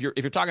else. But if you're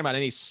talking about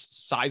any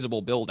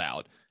sizable build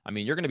out, I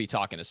mean, you're going to be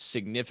talking a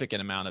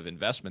significant amount of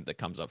investment that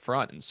comes up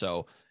front. And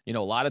so, a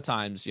lot of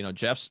times,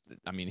 Jeff's,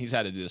 I mean, he's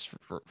had to do this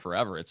for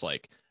forever. It's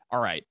like, all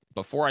right,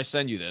 before I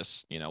send you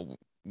this,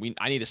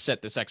 I need to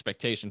set this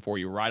expectation for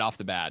you right off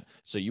the bat,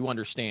 so you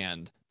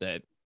understand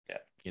that,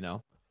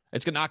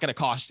 it's going to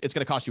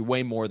cost you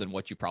way more than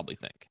what you probably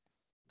think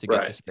to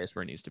get the space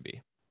where it needs to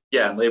be.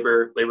 Yeah. And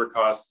labor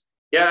costs.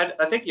 Yeah.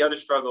 I think the other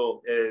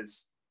struggle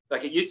is,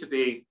 like, it used to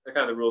be the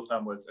kind of the rule of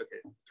thumb was, okay,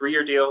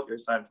 3-year deal, you're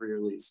signed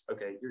 3-year lease.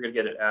 Okay. You're going to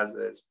get it as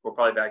is. We'll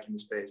probably vacuum the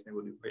space. Maybe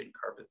we'll do paint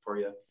carpet for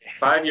you.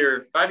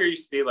 5-year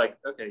used to be like,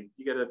 okay,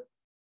 you get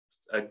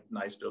a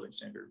nice building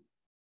standard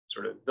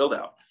sort of build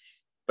out.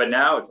 But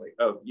now it's like,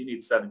 oh, you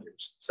need 7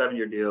 years,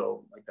 7-year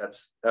deal. Like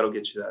that'll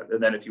get you that.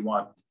 And then if you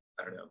want,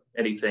 I don't know,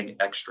 anything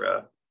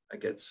extra,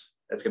 like that's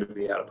going to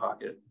be out of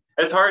pocket.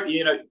 It's hard.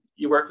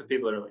 You work with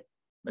people that are like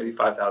maybe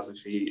 5,000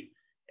 feet,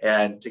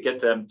 and to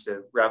get them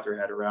to wrap their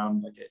head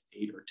around like an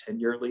 8 or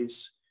 10-year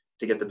lease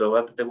to get the build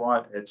out that they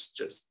want, it's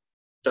just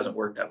doesn't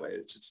work that way.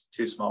 It's just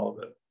too small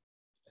of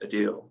a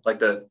deal, like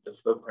the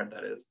footprint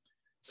that is.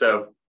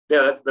 So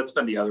yeah, that's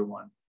been the other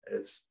one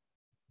is,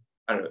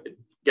 I don't know,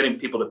 getting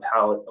people to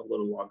pallet a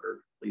little longer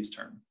lease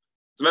term.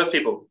 So most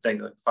people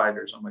think like 5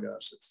 years, oh my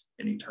gosh, it's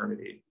an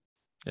eternity.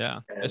 Yeah.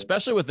 And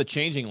especially with the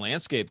changing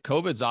landscape,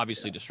 COVID's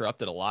obviously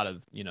disrupted a lot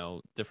of,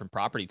 different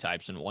property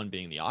types, and one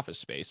being the office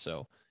space.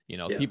 So,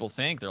 people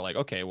think, they're like,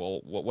 okay,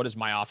 well, what is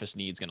my office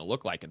needs going to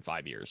look like in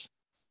 5 years?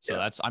 So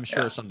that's, I'm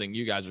sure, something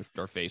you guys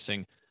are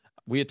facing.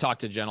 We had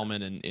talked to a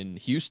gentleman in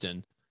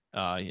Houston,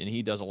 and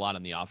he does a lot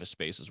in the office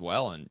space as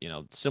well. And,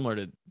 similar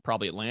to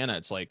probably Atlanta,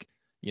 it's like,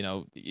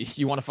 if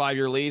you want a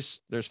 5-year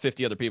lease, there's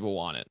 50 other people who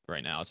want it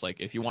right now. It's like,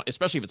 if you want,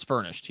 especially if it's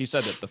furnished, he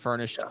said that the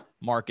furnished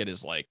market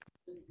is like,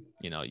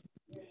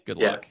 good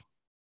luck.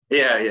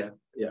 Yeah.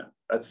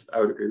 I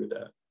would agree with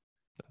that.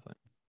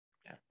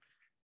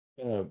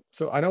 Definitely.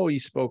 So I know you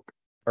spoke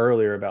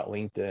earlier about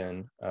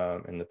LinkedIn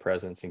and the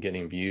presence and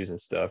getting views and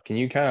stuff. Can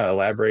you kind of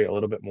elaborate a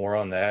little bit more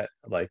on that?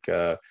 Like,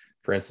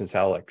 for instance,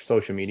 how like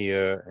social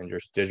media and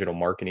just digital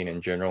marketing in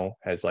general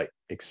has like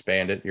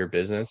expanded your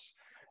business.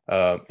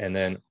 And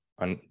then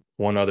on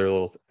one other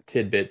little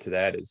tidbit to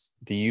that is,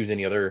 do you use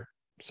any other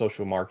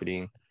social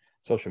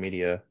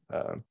media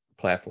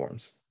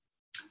platforms?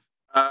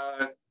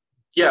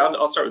 Yeah,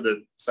 I'll start with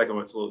the second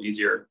one. It's a little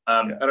easier.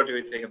 I don't do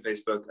anything on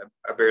Facebook.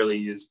 I barely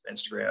use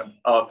Instagram.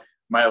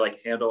 My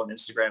like handle on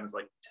Instagram is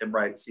like Tim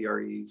Wright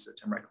CRE, so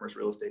Tim Wright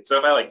Commercial Real Estate. So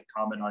if I like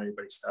comment on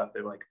anybody's stuff,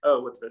 they're like,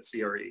 oh, what's that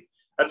CRE?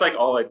 That's like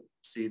all I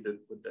see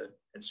with the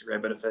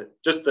Instagram benefit.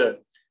 Just the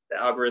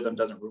algorithm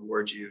doesn't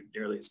reward you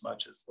nearly as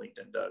much as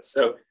LinkedIn does.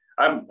 So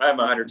I'm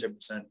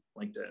 110%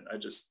 LinkedIn.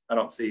 I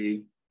don't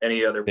see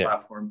any other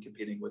platform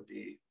competing with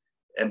the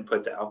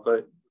input to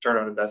output, return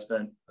on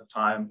investment of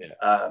time.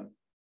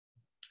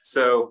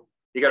 So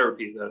you got to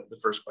repeat the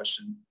first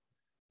question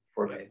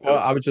for me. Well,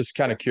 I was just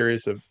kind of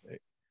curious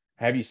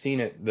have you seen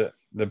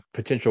the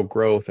potential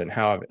growth, and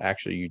how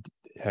actually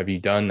have you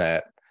done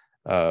that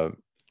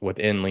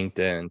within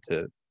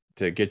LinkedIn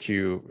to get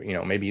you,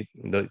 maybe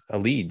the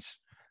leads?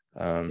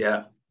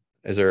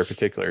 Is there a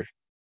particular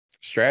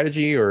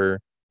strategy, or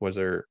was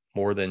there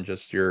more than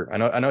just I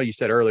know you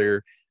said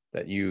earlier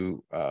that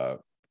you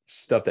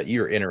stuff that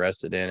you're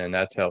interested in, and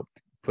that's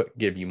helped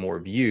give you more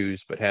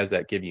views, but has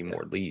that give you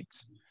more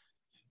leads?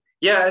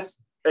 Yeah,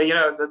 it's,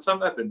 that's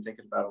something I've been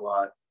thinking about a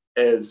lot.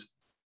 Is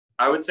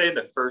I would say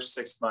the first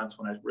 6 months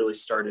when I really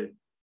started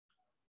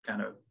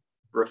kind of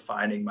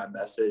refining my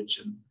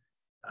message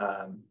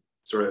and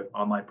sort of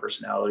online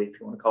personality, if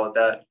you want to call it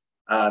that,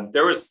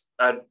 there was,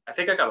 I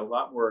think I got a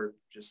lot more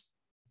just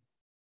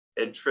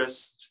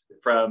interest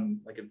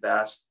from like a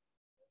vast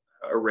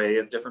array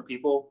of different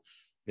people.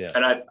 Yeah.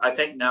 And I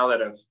think now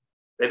that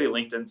maybe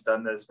LinkedIn's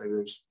done this, maybe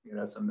there's,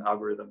 some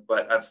algorithm,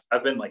 but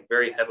I've been like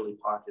very heavily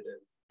pocketed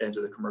into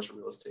the commercial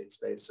real estate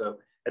space. So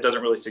it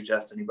doesn't really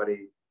suggest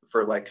anybody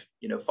for like,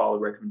 follow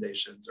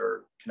recommendations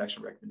or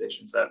connection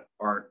recommendations that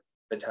aren't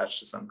attached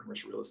to some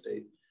commercial real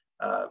estate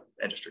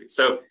industry.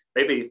 So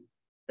maybe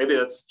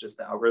that's just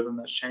the algorithm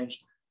that's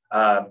changed.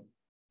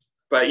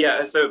 But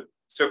yeah, so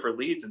so for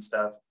leads and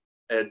stuff,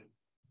 it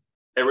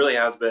really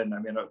has been, I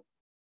mean,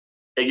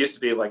 it used to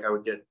be like I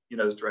would get,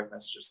 those direct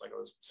messages, like I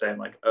was saying,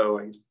 like, oh,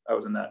 I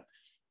was in that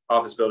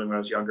office building when I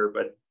was younger,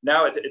 but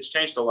now it's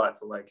changed a lot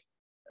to like,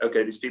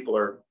 okay, these people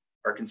are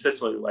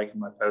consistently liking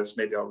my posts.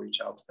 Maybe I'll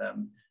reach out to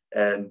them,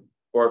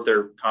 or if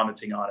they're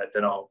commenting on it,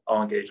 then I'll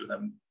engage with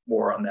them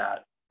more on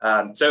that.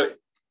 So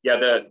yeah,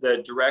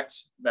 the direct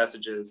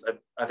messages,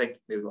 I think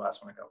maybe the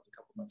last one I got was a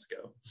couple months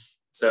ago.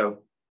 So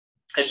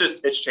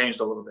it's changed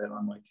a little bit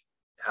on like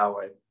how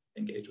I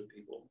engage with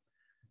people.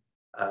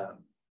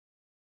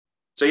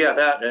 So yeah,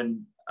 that,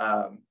 and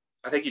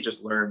I think you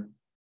just learn,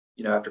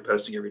 after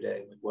posting every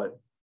day, like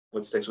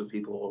what sticks with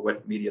people or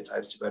what media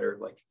types do better.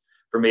 Like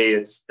for me,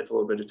 it's a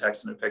little bit of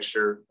text and a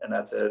picture, and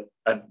that's it.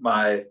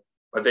 My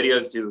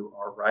videos do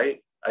all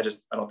right. I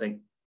don't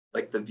think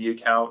like the view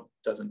count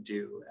doesn't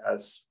do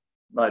as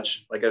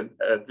much. Like a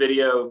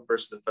video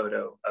versus a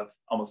photo of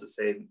almost the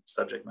same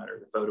subject matter.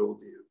 The photo will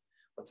do,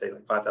 let's say,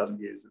 like 5,000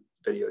 views.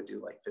 The video will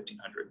do like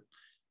 1,500.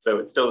 So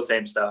it's still the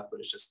same stuff, but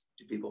it's just,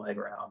 do people hang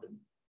around and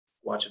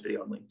watch a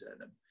video on LinkedIn?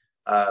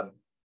 And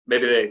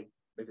maybe they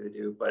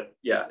do, but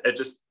yeah,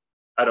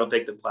 I don't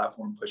think the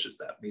platform pushes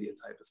that media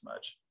type as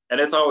much. And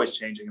it's always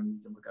changing. And you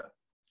can look at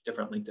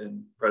different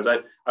LinkedIn pros. I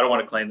don't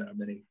want to claim that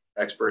I'm any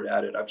expert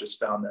at it. I've just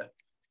found that,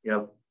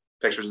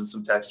 pictures and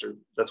some text,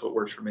 that's what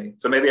works for me.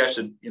 So maybe I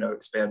should,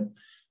 expand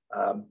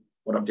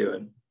what I'm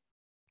doing.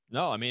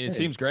 No, I mean, it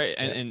seems great.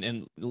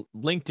 And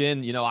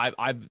LinkedIn,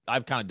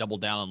 I've kind of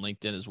doubled down on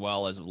LinkedIn as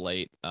well as of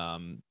late,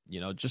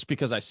 just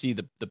because I see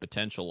the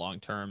potential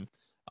long-term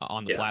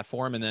on the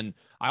platform. And then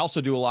I also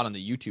do a lot on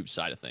the YouTube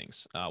side of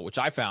things, which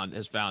has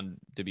found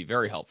to be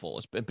very helpful,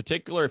 in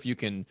particular, if you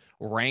can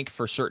rank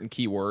for certain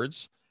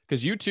keywords,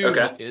 because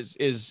YouTube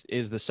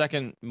is the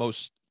second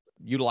most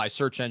utilized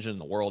search engine in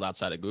the world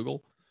outside of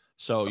Google.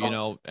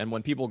 So, and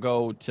when people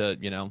go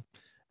to,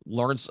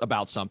 learn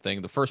about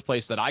something, the first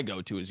place that I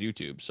go to is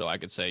YouTube. So I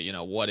could say,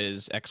 what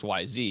is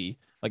XYZ?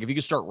 Like if you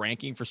could start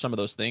ranking for some of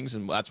those things,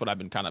 and that's what I've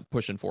been kind of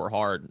pushing for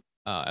hard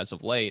as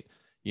of late,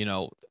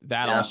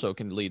 that also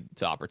can lead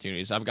to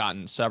opportunities. I've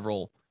gotten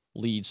several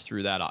leads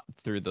through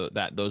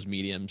those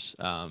mediums.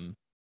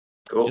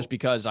 Cool. Just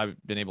because I've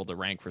been able to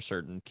rank for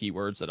certain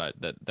keywords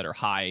that are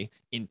high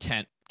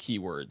intent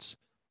keywords.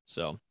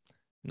 So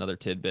another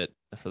tidbit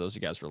for those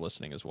of you guys who are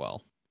listening as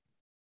well.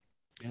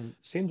 And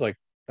it seems like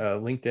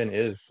LinkedIn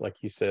is,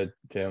 like you said,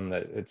 Tim,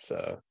 that it's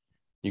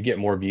you get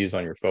more views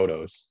on your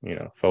photos.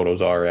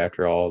 Photos are,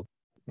 after all,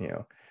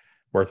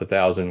 worth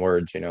 1,000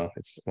 words.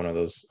 It's one of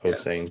those old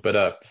sayings.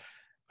 But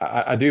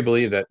I do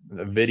believe that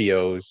the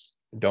videos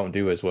don't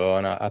do as well,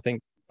 and I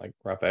think like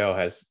Raphael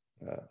has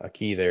a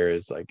key there.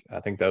 Is like, I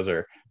think those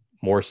are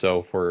more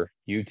so for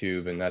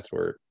YouTube, and that's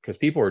where, because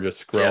people are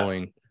just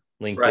scrolling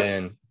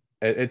LinkedIn. Right.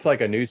 It's like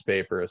a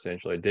newspaper,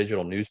 essentially, a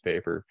digital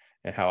newspaper.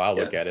 And how I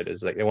look at it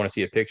is like they want to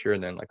see a picture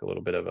and then like a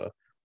little bit of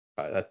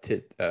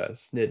a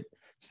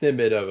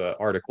snippet of an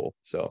article,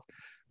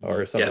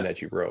 or something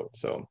that you wrote.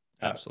 So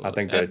I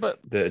think that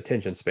the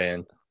attention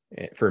span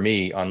for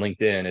me on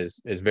LinkedIn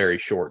is very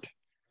short.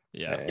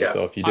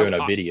 So if you're doing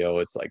a video,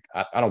 it's like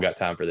I don't got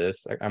time for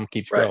this. I'm gonna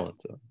keep scrolling.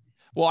 Right. So.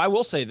 Well, I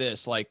will say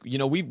this, like,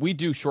 we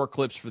do short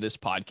clips for this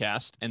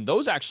podcast, and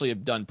those actually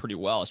have done pretty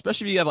well,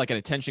 especially if you have like an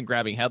attention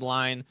grabbing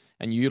headline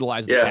and you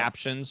utilize the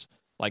captions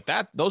like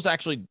that. Those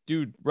actually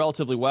do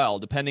relatively well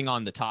depending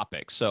on the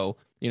topic. So,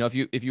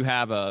 if you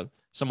have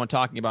someone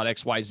talking about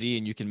XYZ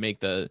and you can make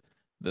the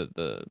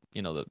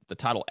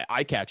title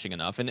eye catching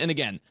enough. And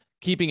again,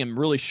 keeping them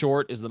really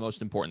short is the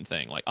most important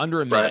thing. Like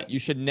under a minute. Right. You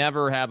should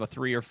never have a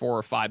 3 or 4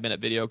 or 5 minute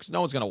video, because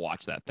no one's going to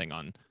watch that thing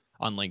on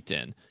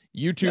LinkedIn.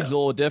 YouTube's a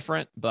little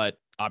different, but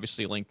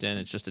obviously LinkedIn,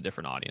 it's just a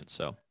different audience.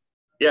 So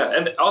yeah,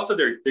 and also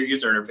their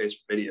user interface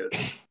for videos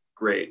is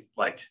great.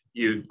 Like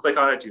you click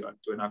on it, do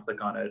I not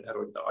click on it? How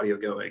do I get the audio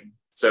going?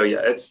 So yeah,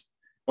 it's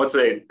once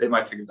they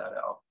might figure that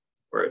out,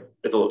 where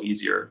it's a little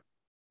easier.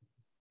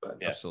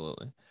 But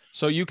absolutely.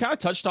 So you kind of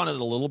touched on it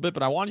a little bit,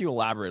 but I want you to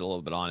elaborate a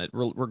little bit on it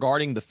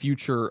regarding the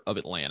future of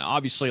Atlanta.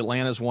 Obviously,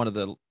 Atlanta is one of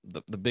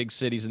the big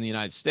cities in the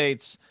United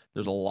States.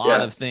 There's a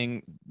lot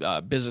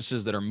of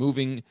businesses that are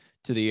moving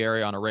to the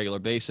area on a regular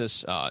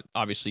basis.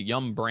 Obviously,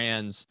 Yum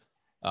Brands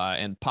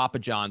and Papa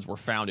John's were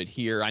founded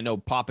here. I know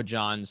Papa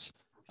John's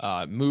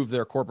moved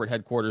their corporate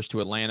headquarters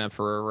to Atlanta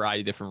for a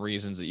variety of different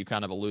reasons that you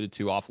kind of alluded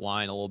to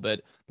offline a little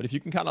bit. But if you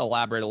can kind of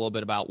elaborate a little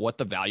bit about what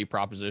the value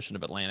proposition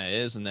of Atlanta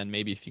is, and then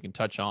maybe if you can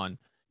touch on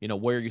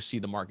where you see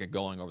the market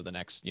going over the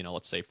next,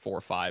 let's say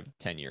 4, 5,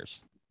 10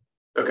 years.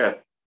 Okay.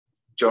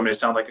 Do you want me to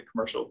sound like a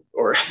commercial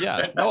or?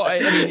 Yeah, no, I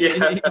mean,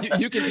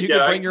 you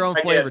can bring your own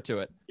flavor to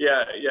it.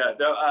 Yeah.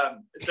 No,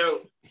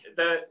 so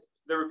the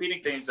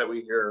repeating themes that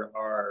we hear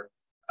are,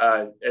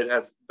 it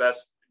has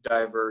best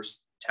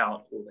diverse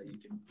talent pool that you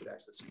can get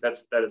access to.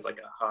 That is like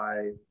a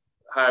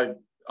high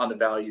on the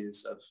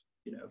values of,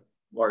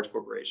 large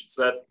corporations.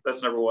 So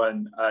that's number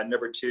one.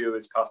 Number two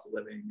is cost of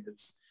living.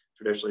 It's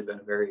traditionally been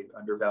a very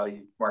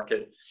undervalued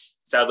market.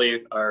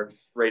 Sadly, our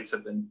rates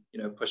have been,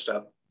 pushed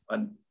up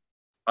on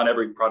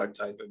every product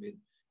type. I mean,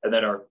 and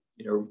then our,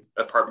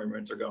 apartment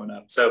rents are going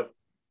up. So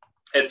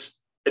it's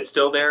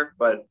still there,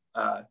 but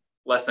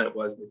less than it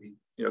was maybe,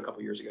 a couple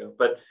of years ago.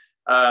 But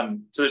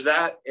so there's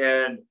that.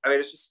 And I mean,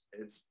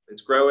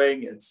 it's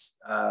growing. It's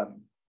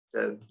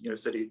the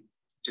city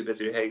too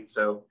busy to hate.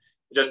 So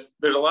there's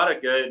a lot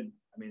of good,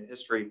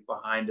 history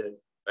behind it.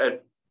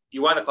 But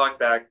you wind the clock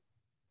back.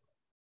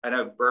 I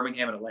know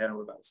Birmingham and Atlanta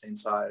were about the same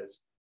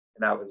size,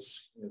 and that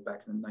was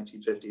back in the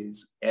 1950s.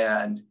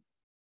 And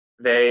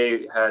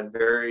they had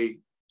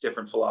very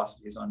different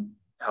philosophies on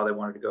how they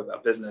wanted to go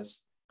about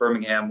business.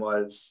 Birmingham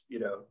was,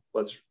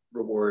 let's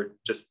reward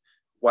just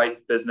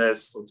white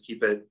business. Let's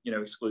keep it,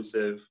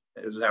 exclusive.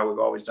 This is how we've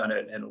always done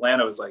it. And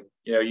Atlanta was like,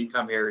 you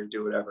come here and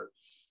do whatever.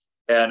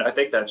 And I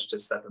think that's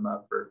just set them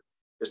up for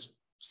just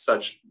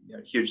such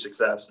huge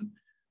success. And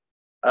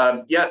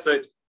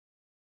so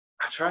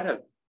I'm trying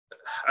to,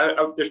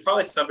 there's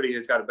probably somebody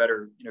who's got a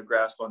better,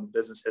 grasp on the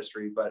business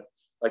history, but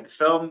like the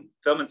film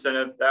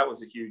incentive, that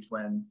was a huge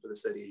win for the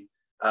city.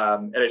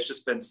 And it's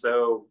just been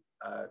so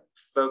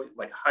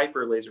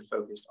hyper laser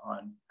focused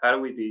on how do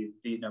we be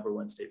the number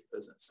one state for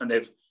business. And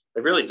they've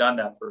really done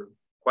that for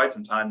quite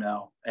some time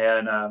now.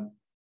 And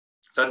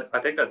so I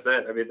think that's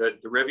it. I mean, the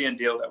Rivian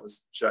deal, that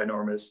was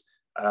ginormous.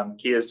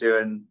 Kia's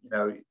doing,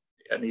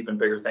 an even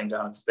bigger thing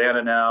down in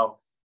Savannah now,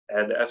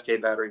 and the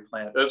SK battery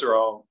plant. Those are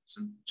all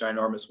some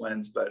ginormous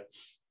wins. But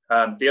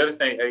the other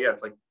thing,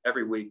 it's like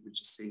every week we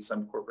just see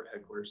some corporate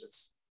headquarters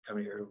that's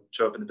coming here to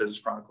show up in the Business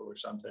Chronicle or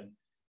something.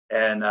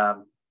 And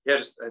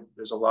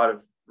there's a lot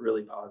of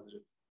really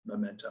positive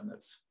momentum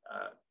that's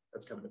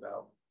coming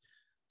about.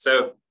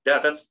 So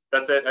that's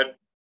it.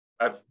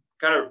 I've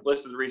kind of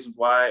listed the reasons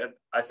why.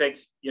 I think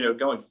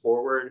going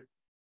forward,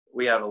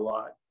 we have a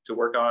lot to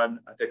work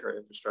on. I think our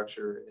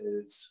infrastructure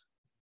is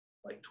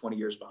like 20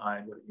 years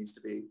behind what it needs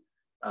to be.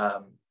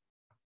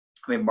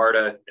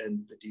 MARTA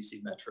and the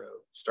DC Metro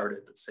started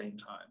at the same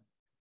time.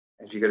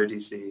 And if you go to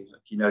DC,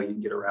 you can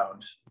get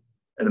around.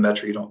 In the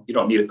Metro, you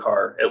don't need a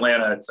car.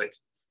 Atlanta, it's like,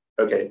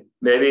 okay,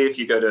 maybe if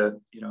you go to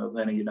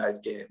Atlanta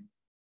United game,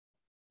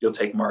 you'll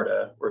take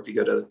MARTA, or if you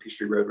go to the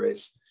Peachtree Road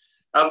Race.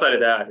 Outside of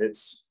that,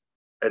 it's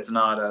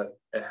not a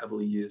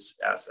heavily used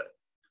asset.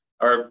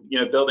 Our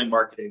building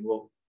marketing,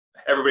 well,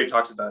 everybody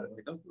talks about it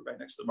like, oh, we're right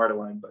next to the MARTA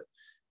line, but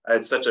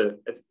it's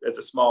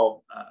a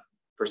small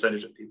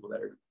percentage of people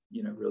that are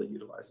really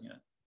utilizing it.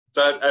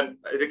 So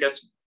I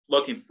guess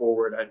looking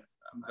forward,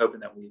 I'm hoping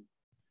that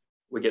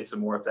we get some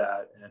more of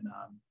that.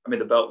 And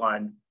the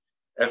Beltline.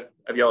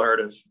 Have y'all heard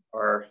of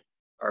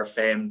our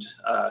famed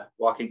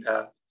walking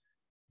path,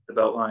 the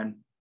Beltline?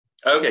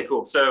 Okay,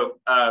 cool. So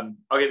I'll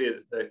give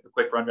you the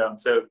quick rundown.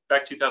 So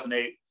back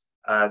 2008,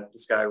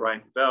 this guy,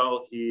 Ryan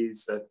Bell,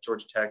 he's a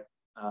Georgia Tech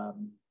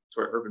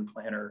sort of urban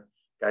planner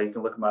guy. You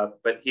can look him up.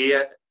 But he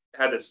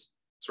had this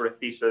sort of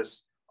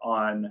thesis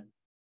on,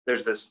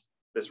 there's this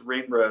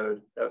ring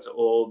road that's an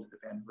old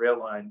abandoned rail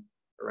line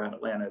around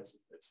Atlanta. It's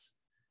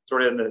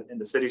sort of in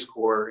the city's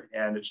core,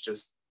 and it's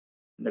just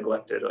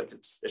neglected. Like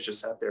it's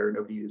just sat there,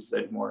 nobody uses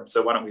it anymore.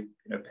 So why don't we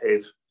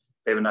pave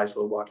a nice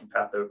little walking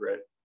path over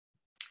it?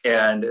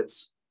 And I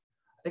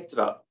think it's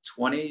about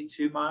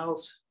 22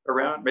 miles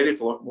around. Maybe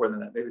it's a lot more than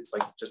that. Maybe it's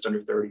like just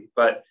under 30.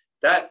 But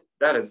that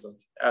has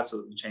like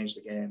absolutely changed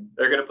the game.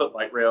 They're going to put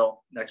light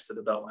rail next to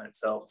the Beltline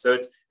itself. So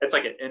it's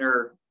like an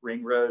inner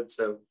ring road.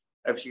 So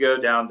if you go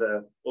down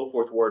to Old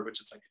Fourth Ward,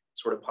 which is like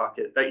sort of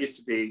pocket, that used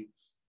to be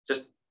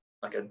just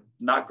like a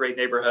not great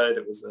neighborhood.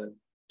 It was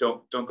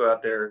don't go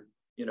out there,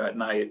 at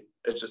night.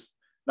 It's just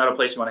not a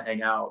place you want to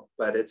hang out.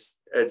 But it's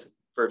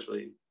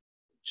virtually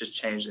just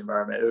changed the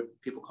environment.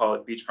 People call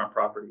it beachfront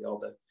property.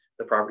 All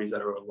the properties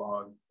that are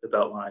along the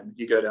Beltline.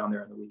 You go down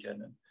there on the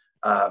weekend,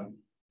 and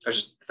there's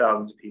just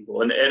thousands of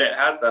people, and it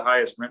has the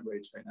highest rent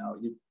rates right now.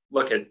 You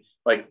look at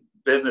like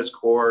business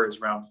core is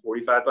around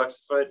 $45 a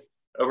foot.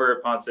 Over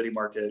at Pond City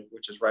Market,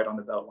 which is right on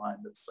the Beltline,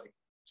 that's like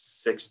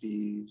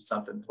 60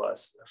 something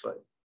plus a foot.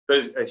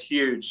 There's a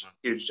huge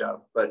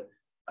jump. But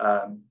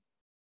for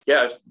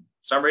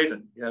some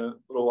reason, a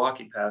little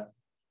walking path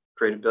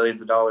created billions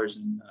of dollars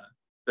in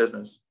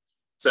business.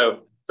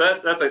 So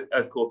that's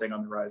a cool thing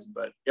on the horizon.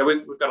 But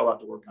we've got a lot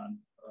to work on.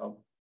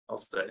 I'll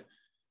say.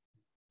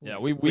 Yeah,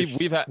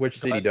 we've had, which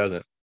city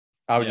doesn't?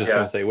 I was just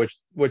going to say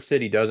which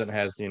city doesn't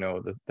has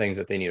the things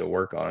that they need to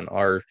work on.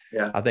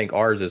 I think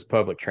ours is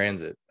public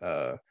transit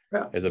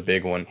is a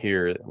big one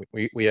here.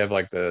 We have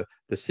like the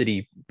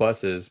city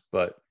buses,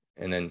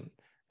 and then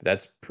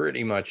that's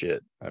pretty much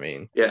it.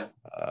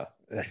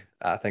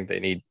 I think they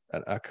need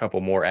a couple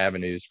more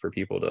avenues for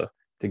people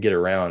to get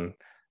around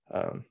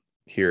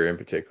here in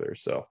particular.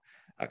 So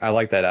I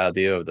like that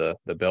idea of the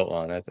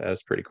Beltline.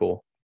 That's pretty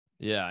cool.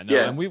 Yeah, no,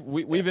 and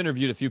we've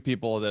interviewed a few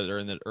people that are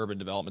in the urban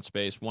development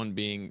space. One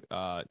being,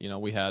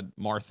 we had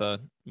Martha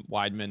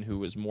Weidman, who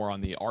was more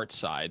on the art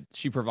side.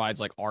 She provides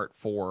like art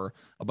for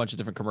a bunch of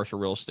different commercial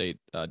real estate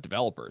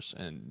developers,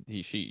 and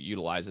she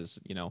utilizes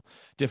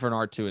different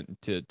art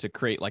to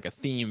create like a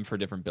theme for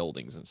different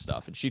buildings and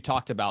stuff. And she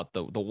talked about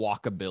the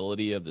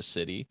walkability of the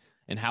city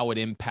and how it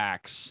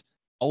impacts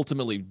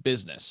ultimately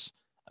business.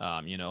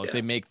 If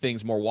they make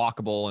things more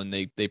walkable and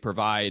they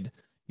provide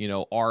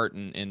art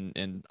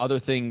and other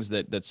things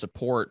that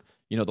support,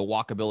 the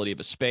walkability of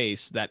a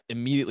space, that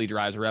immediately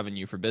drives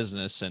revenue for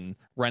business, and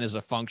rent is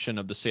a function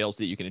of the sales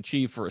that you can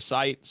achieve for a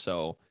site.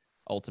 So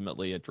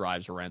ultimately it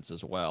drives rents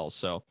as well.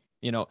 So,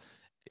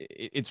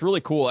 it's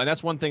really cool. And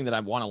that's one thing that I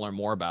want to learn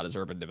more about is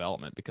urban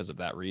development because of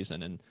that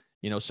reason. And,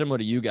 similar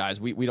to you guys,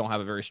 we don't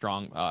have a very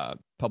strong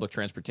public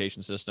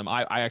transportation system.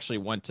 I actually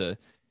went to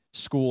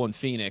school in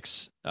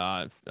Phoenix,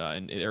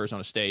 in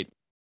Arizona State.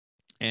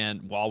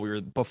 And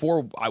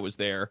before I was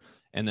there,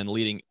 and then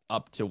leading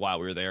up to while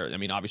we were there, I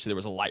mean, obviously there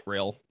was a light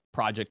rail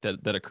project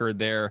that occurred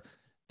there.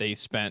 They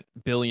spent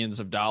billions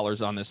of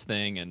dollars on this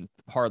thing, and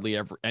hardly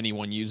ever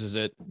anyone uses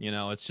it.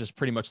 It's just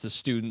pretty much the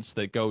students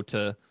that go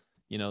to,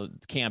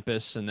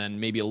 campus, and then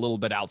maybe a little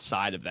bit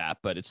outside of that,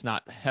 but it's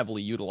not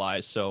heavily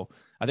utilized. So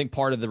I think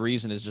part of the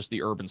reason is just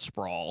the urban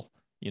sprawl.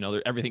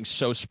 Everything's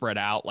so spread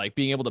out, like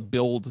being able to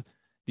build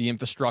the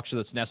infrastructure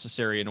that's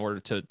necessary in order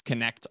to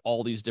connect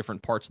all these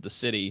different parts of the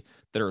city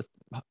that are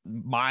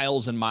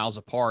miles and miles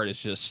apart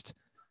it's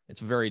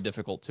very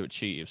difficult to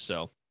achieve.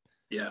 So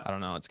yeah, I don't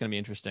know. It's going to be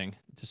interesting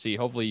to see.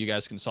 Hopefully you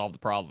guys can solve the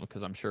problem,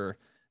 because I'm sure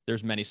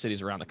there's many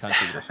cities around the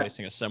country that are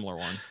facing a similar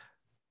one.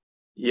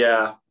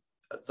 Yeah.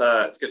 It's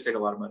going to take a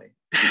lot of money.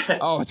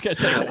 Oh, it's going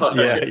to take a lot.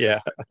 Yeah.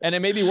 And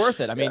it may be worth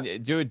it. I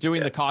mean,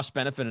 doing the cost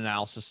benefit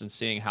analysis and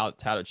seeing how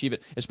to achieve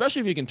it, especially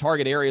if you can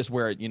target areas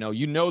where, there's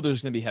going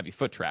to be heavy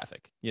foot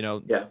traffic.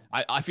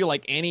 I feel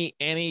like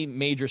any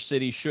major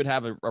city should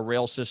have a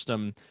rail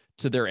system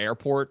to their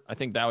airport. I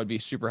think that would be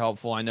super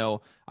helpful. I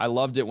know I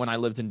loved it when I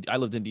lived in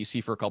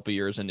DC for a couple of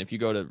years. And if you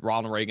go to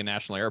Ronald Reagan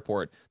National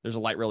Airport, there's a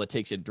light rail that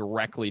takes you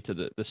directly to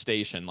the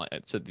station,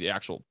 to the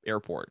actual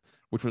airport,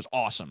 which was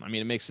awesome. I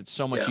mean, it makes it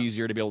so much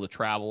easier to be able to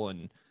travel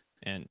and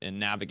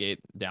navigate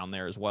down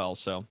there as well.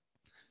 So,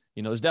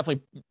 there's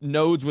definitely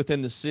nodes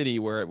within the city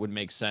where it would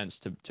make sense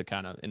to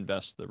kind of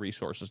invest the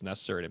resources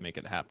necessary to make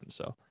it happen.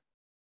 So,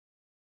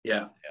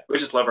 yeah. We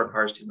just love our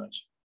cars too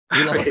much.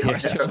 We love our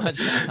cars too much.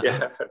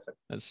 Yeah,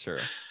 that's true.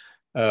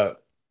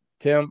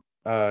 Tim,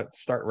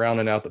 start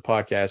rounding out the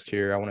podcast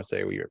here. I want to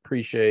say we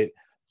appreciate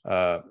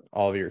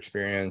all of your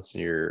experience,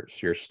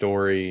 your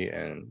story,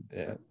 and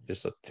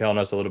just telling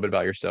us a little bit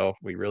about yourself.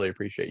 We really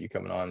appreciate you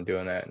coming on and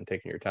doing that and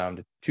taking your time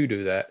to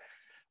do that.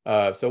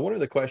 So one of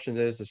the questions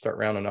is, to start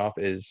rounding off,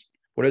 is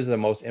what is the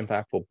most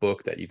impactful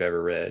book that you've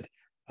ever read?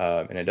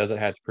 And it doesn't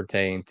have to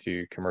pertain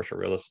to commercial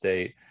real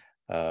estate.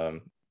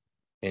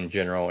 In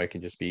general, it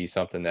can just be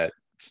something that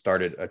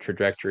started a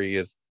trajectory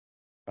of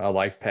a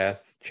life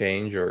path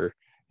change or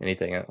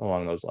anything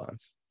along those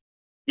lines.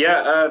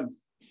 Yeah.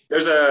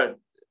 There's a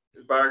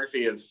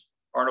biography of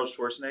Arnold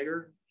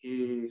Schwarzenegger.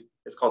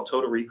 It's called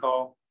Total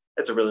Recall.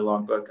 It's a really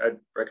long book. I'd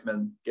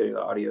recommend getting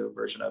the audio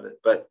version of it.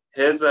 But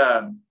his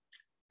life,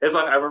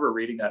 I remember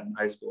reading that in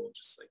high school,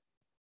 just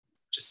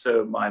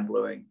so mind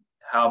blowing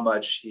how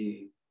much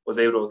he was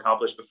able to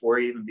accomplish before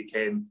he even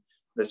became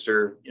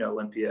Mr.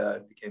 Olympia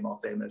and became all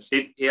famous.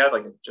 He had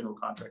like a general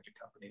contracting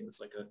company. It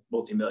was like a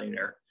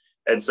multimillionaire.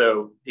 And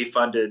so he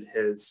funded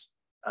his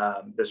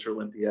Mr.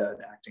 Olympia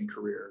and acting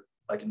career,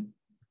 like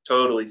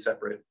totally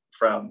separate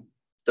from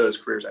those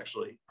careers,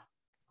 actually,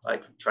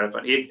 like trying to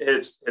fund.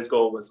 His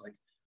goal was like,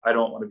 I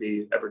don't want to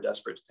be ever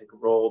desperate to take a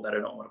role that I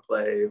don't want to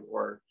play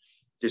or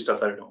do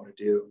stuff that I don't want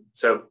to do.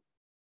 So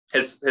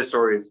his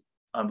story is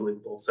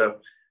unbelievable. So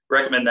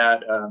recommend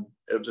that.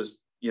 It'll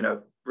just,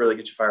 really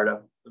get you fired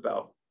up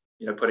about,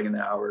 putting in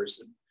the hours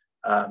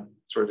and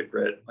sort of the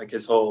grit. Like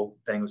his whole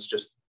thing was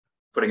just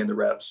putting in the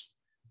reps.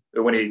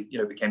 But when he,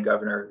 became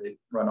governor, they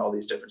run all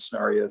these different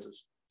scenarios of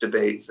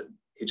debates, and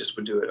he just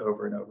would do it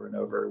over and over and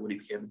over. When he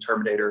became the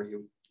Terminator,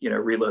 he,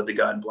 reload the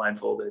gun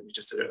blindfolded. He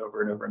just did it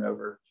over and over and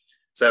over.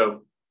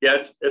 So yeah,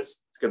 it's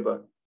a good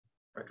book.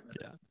 Recommend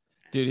it.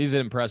 Dude, he's an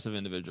impressive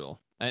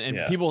individual.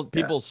 And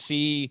people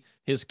see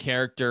his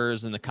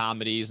characters in the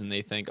comedies and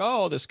they think,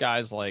 oh, this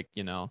guy's like,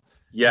 the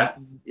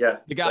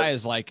guy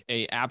is like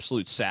a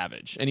absolute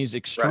savage, and he's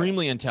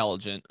extremely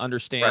intelligent,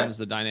 understands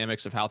the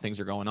dynamics of how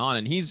things are going on.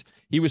 And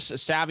he was a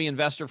savvy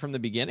investor from the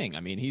beginning. I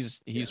mean,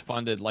 he's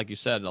funded, like you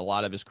said, a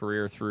lot of his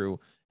career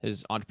through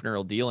his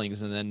entrepreneurial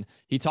dealings. And then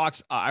he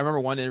talks, I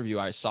remember one interview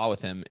I saw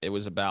with him, it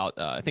was about,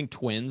 I think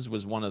Twins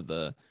was one of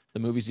the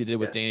movies he did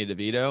with Danny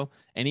DeVito,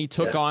 and he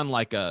took on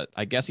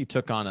I guess he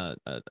took on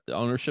a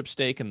ownership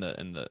stake in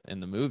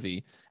the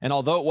movie. And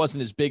although it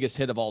wasn't his biggest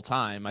hit of all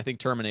time, I think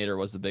Terminator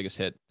was the biggest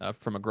hit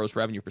from a gross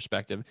revenue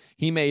perspective.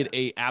 He made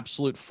a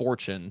absolute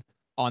fortune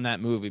on that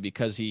movie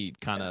because he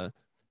kind of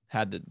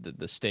had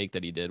the stake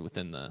that he did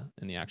in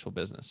the actual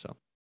business. So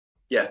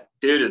yeah,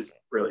 dude is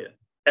brilliant.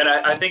 And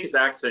I think his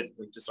accent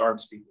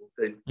disarms people.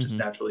 They just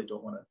naturally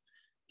don't want to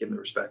give him the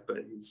respect, but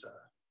he's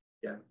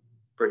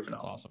pretty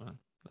phenomenal. That's awesome, man.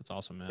 That's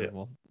awesome, man.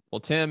 Yeah. Well,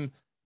 Tim,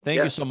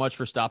 thank you so much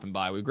for stopping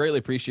by. We greatly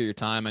appreciate your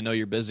time. I know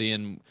you're busy,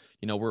 and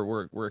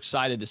we're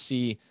excited to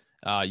see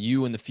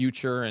you in the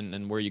future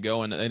and where you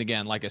go. And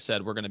again, like I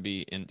said, we're going to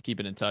be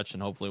keeping in touch,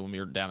 and hopefully when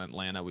we're down in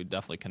Atlanta, we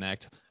definitely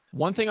connect.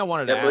 One thing I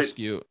wanted to ask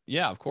you,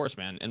 of course,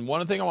 man. And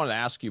one thing I wanted to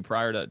ask you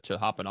prior to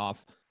hopping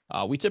off,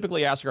 We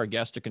typically ask our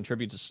guests to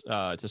contribute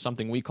to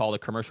something we call the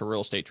commercial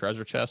real estate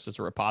treasure chest. It's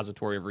a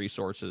repository of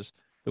resources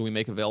that we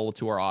make available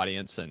to our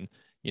audience. And,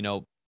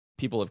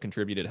 people have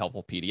contributed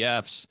helpful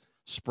PDFs,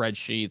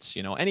 spreadsheets,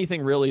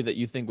 anything really that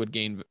you think would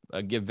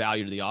give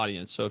value to the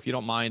audience. So if you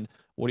don't mind,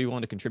 what do you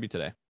want to contribute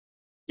today?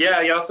 Yeah,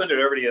 I'll send it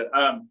over to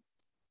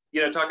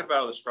you. Talking about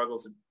all the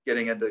struggles of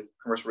getting into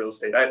commercial real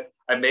estate.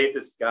 I made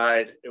this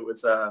guide. It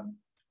was, I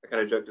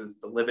kind of joked, it was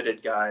the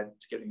limited guide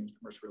to getting into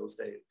commercial real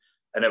estate.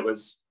 And it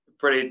was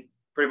pretty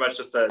much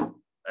just I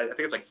think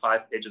it's like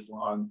 5 pages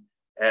long.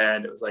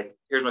 And it was like,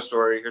 here's my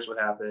story, here's what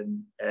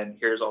happened, and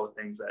here's all the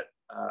things that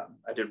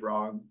I did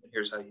wrong, and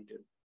here's how you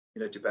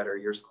could, do better.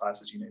 Here's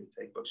classes you need to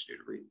take, books you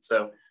need to read.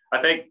 So I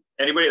think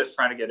anybody that's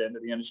trying to get into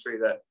the industry,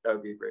 that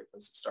would be a great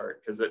place to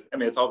start, because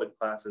it's all the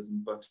classes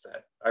and books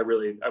that I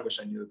wish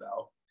I knew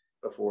about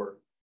before,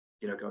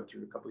 going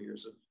through a couple of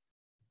years of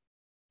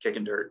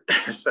kicking dirt.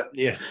 So,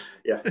 yeah.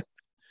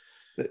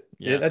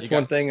 That's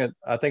one thing that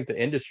I think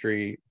the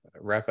industry,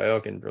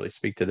 Raphael can really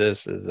speak to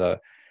this, is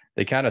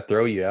they kind of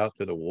throw you out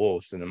to the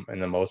wolves in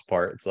the most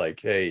part. It's like,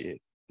 hey,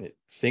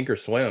 sink or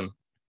swim,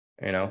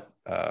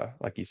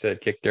 like you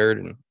said, kick dirt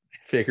and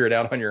figure it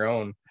out on your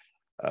own.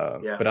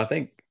 But I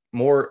think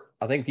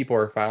people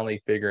are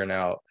finally figuring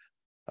out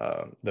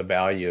the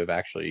value of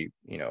actually,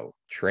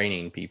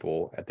 training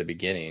people at the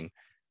beginning,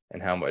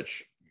 and how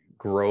much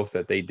growth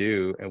that they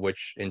do, and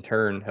which in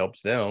turn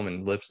helps them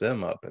and lifts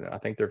them up. And I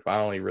think they're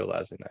finally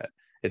realizing that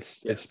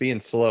it's being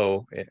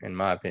slow, in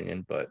my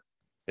opinion, but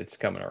it's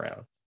coming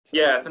around. So.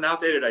 Yeah, it's an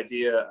outdated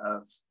idea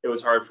of, it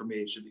was hard for me,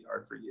 it should be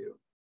hard for you.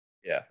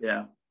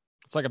 Yeah.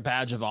 It's like a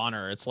badge of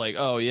honor. It's like,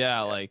 oh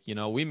yeah, like,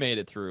 we made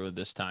it through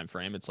this time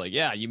frame. It's like,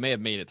 yeah, you may have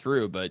made it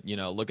through, but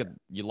look at,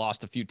 you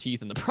lost a few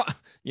teeth in the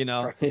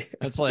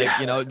it's like,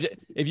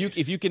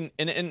 if you can,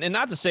 and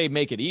not to say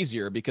make it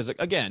easier, because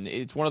again,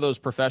 it's one of those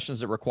professions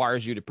that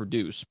requires you to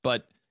produce,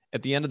 but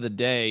at the end of the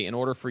day, in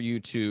order for you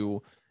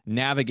to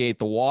navigate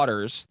the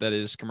waters that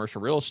is commercial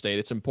real estate,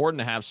 it's important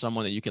to have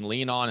someone that you can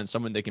lean on, and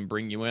someone that can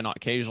bring you in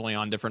occasionally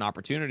on different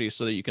opportunities,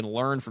 so that you can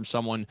learn from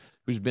someone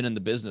who's been in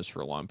the business for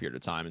a long period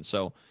of time. And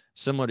so,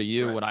 similar to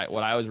you, right,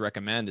 what I always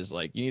recommend is,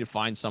 like, you need to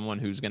find someone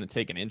who's going to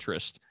take an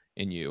interest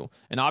in you.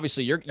 And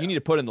obviously you need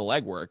to put in the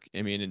legwork.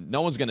 I mean,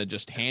 no one's going to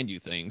just hand you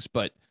things,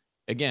 but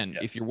again,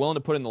 if you're willing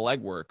to put in the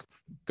legwork,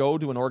 go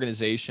to an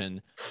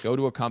organization, go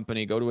to a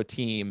company, go to a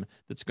team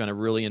that's going to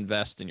really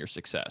invest in your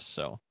success.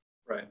 So,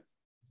 right.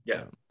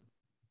 Yeah.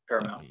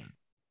 Paramount.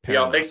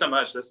 Yeah. Thanks so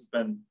much. This has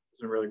been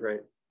really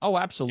great. Oh,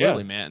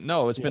 absolutely, man.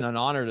 No, it's been an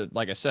honor to,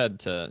 like I said,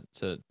 to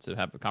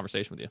have a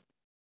conversation with you.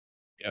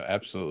 Yeah,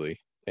 absolutely.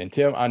 And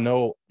Tim, I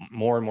know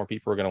more and more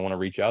people are going to want to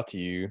reach out to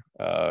you,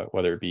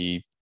 whether it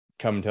be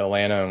coming to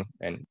Atlanta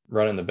and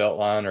running the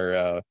Beltline,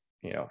 or,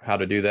 how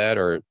to do that,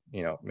 or,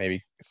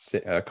 maybe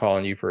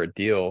calling you for a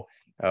deal.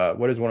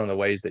 What is one of the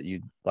ways that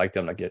you'd like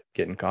them to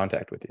get in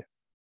contact with you?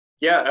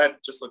 Yeah,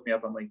 just look me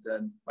up on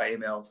LinkedIn. My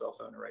email and cell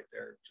phone are right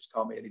there. Just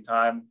call me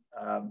anytime.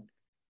 If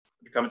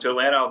you're coming to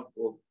Atlanta,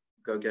 we'll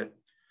go get.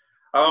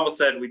 I almost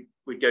said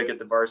we'd go get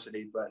the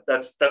Varsity, but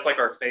that's like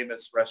our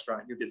famous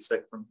restaurant. You get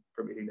sick from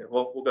eating there.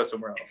 We'll go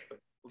somewhere else, but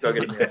we'll go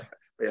get a meal.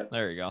 Yeah.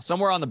 There you go.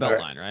 Somewhere on the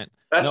Beltline, right?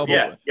 That's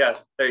yeah.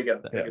 There you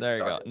go. There you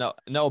go.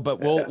 No, but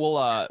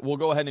we'll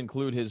go ahead and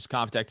include his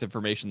contact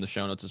information in the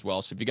show notes as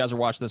well. So if you guys are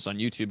watching this on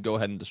YouTube, go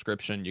ahead in the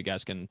description. You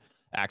guys can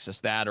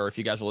access that, or if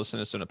you guys are listening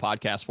to this in a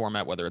podcast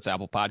format, whether it's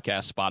Apple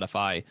Podcasts,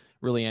 Spotify,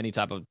 really any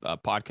type of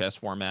podcast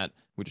format,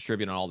 we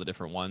distribute on all the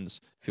different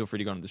ones. Feel free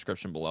to go in the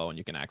description below, and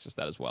you can access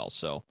that as well.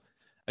 So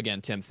again,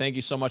 Tim, thank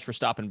you so much for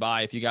stopping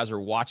by. If you guys are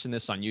watching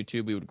this on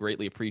YouTube, we would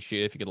greatly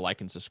appreciate it if you could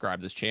like and subscribe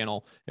to this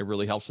channel. It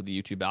really helps with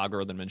the YouTube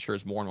algorithm and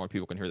ensures more and more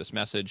people can hear this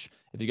message.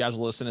 If you guys are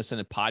listening to this in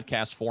a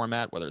podcast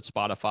format, whether it's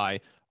Spotify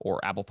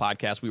or Apple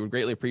Podcasts, we would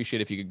greatly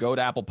appreciate if you could go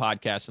to Apple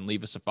Podcasts and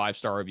leave us a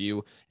 5-star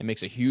review. It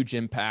makes a huge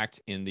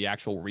impact in the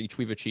actual reach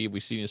we've achieved.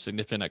 We've seen a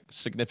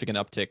significant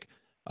uptick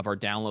of our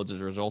downloads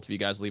as a result of you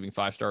guys leaving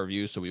 5-star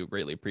reviews, so we would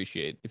greatly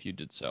appreciate if you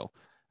did so.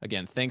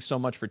 Again, thanks so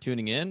much for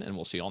tuning in, and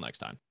we'll see you all next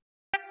time.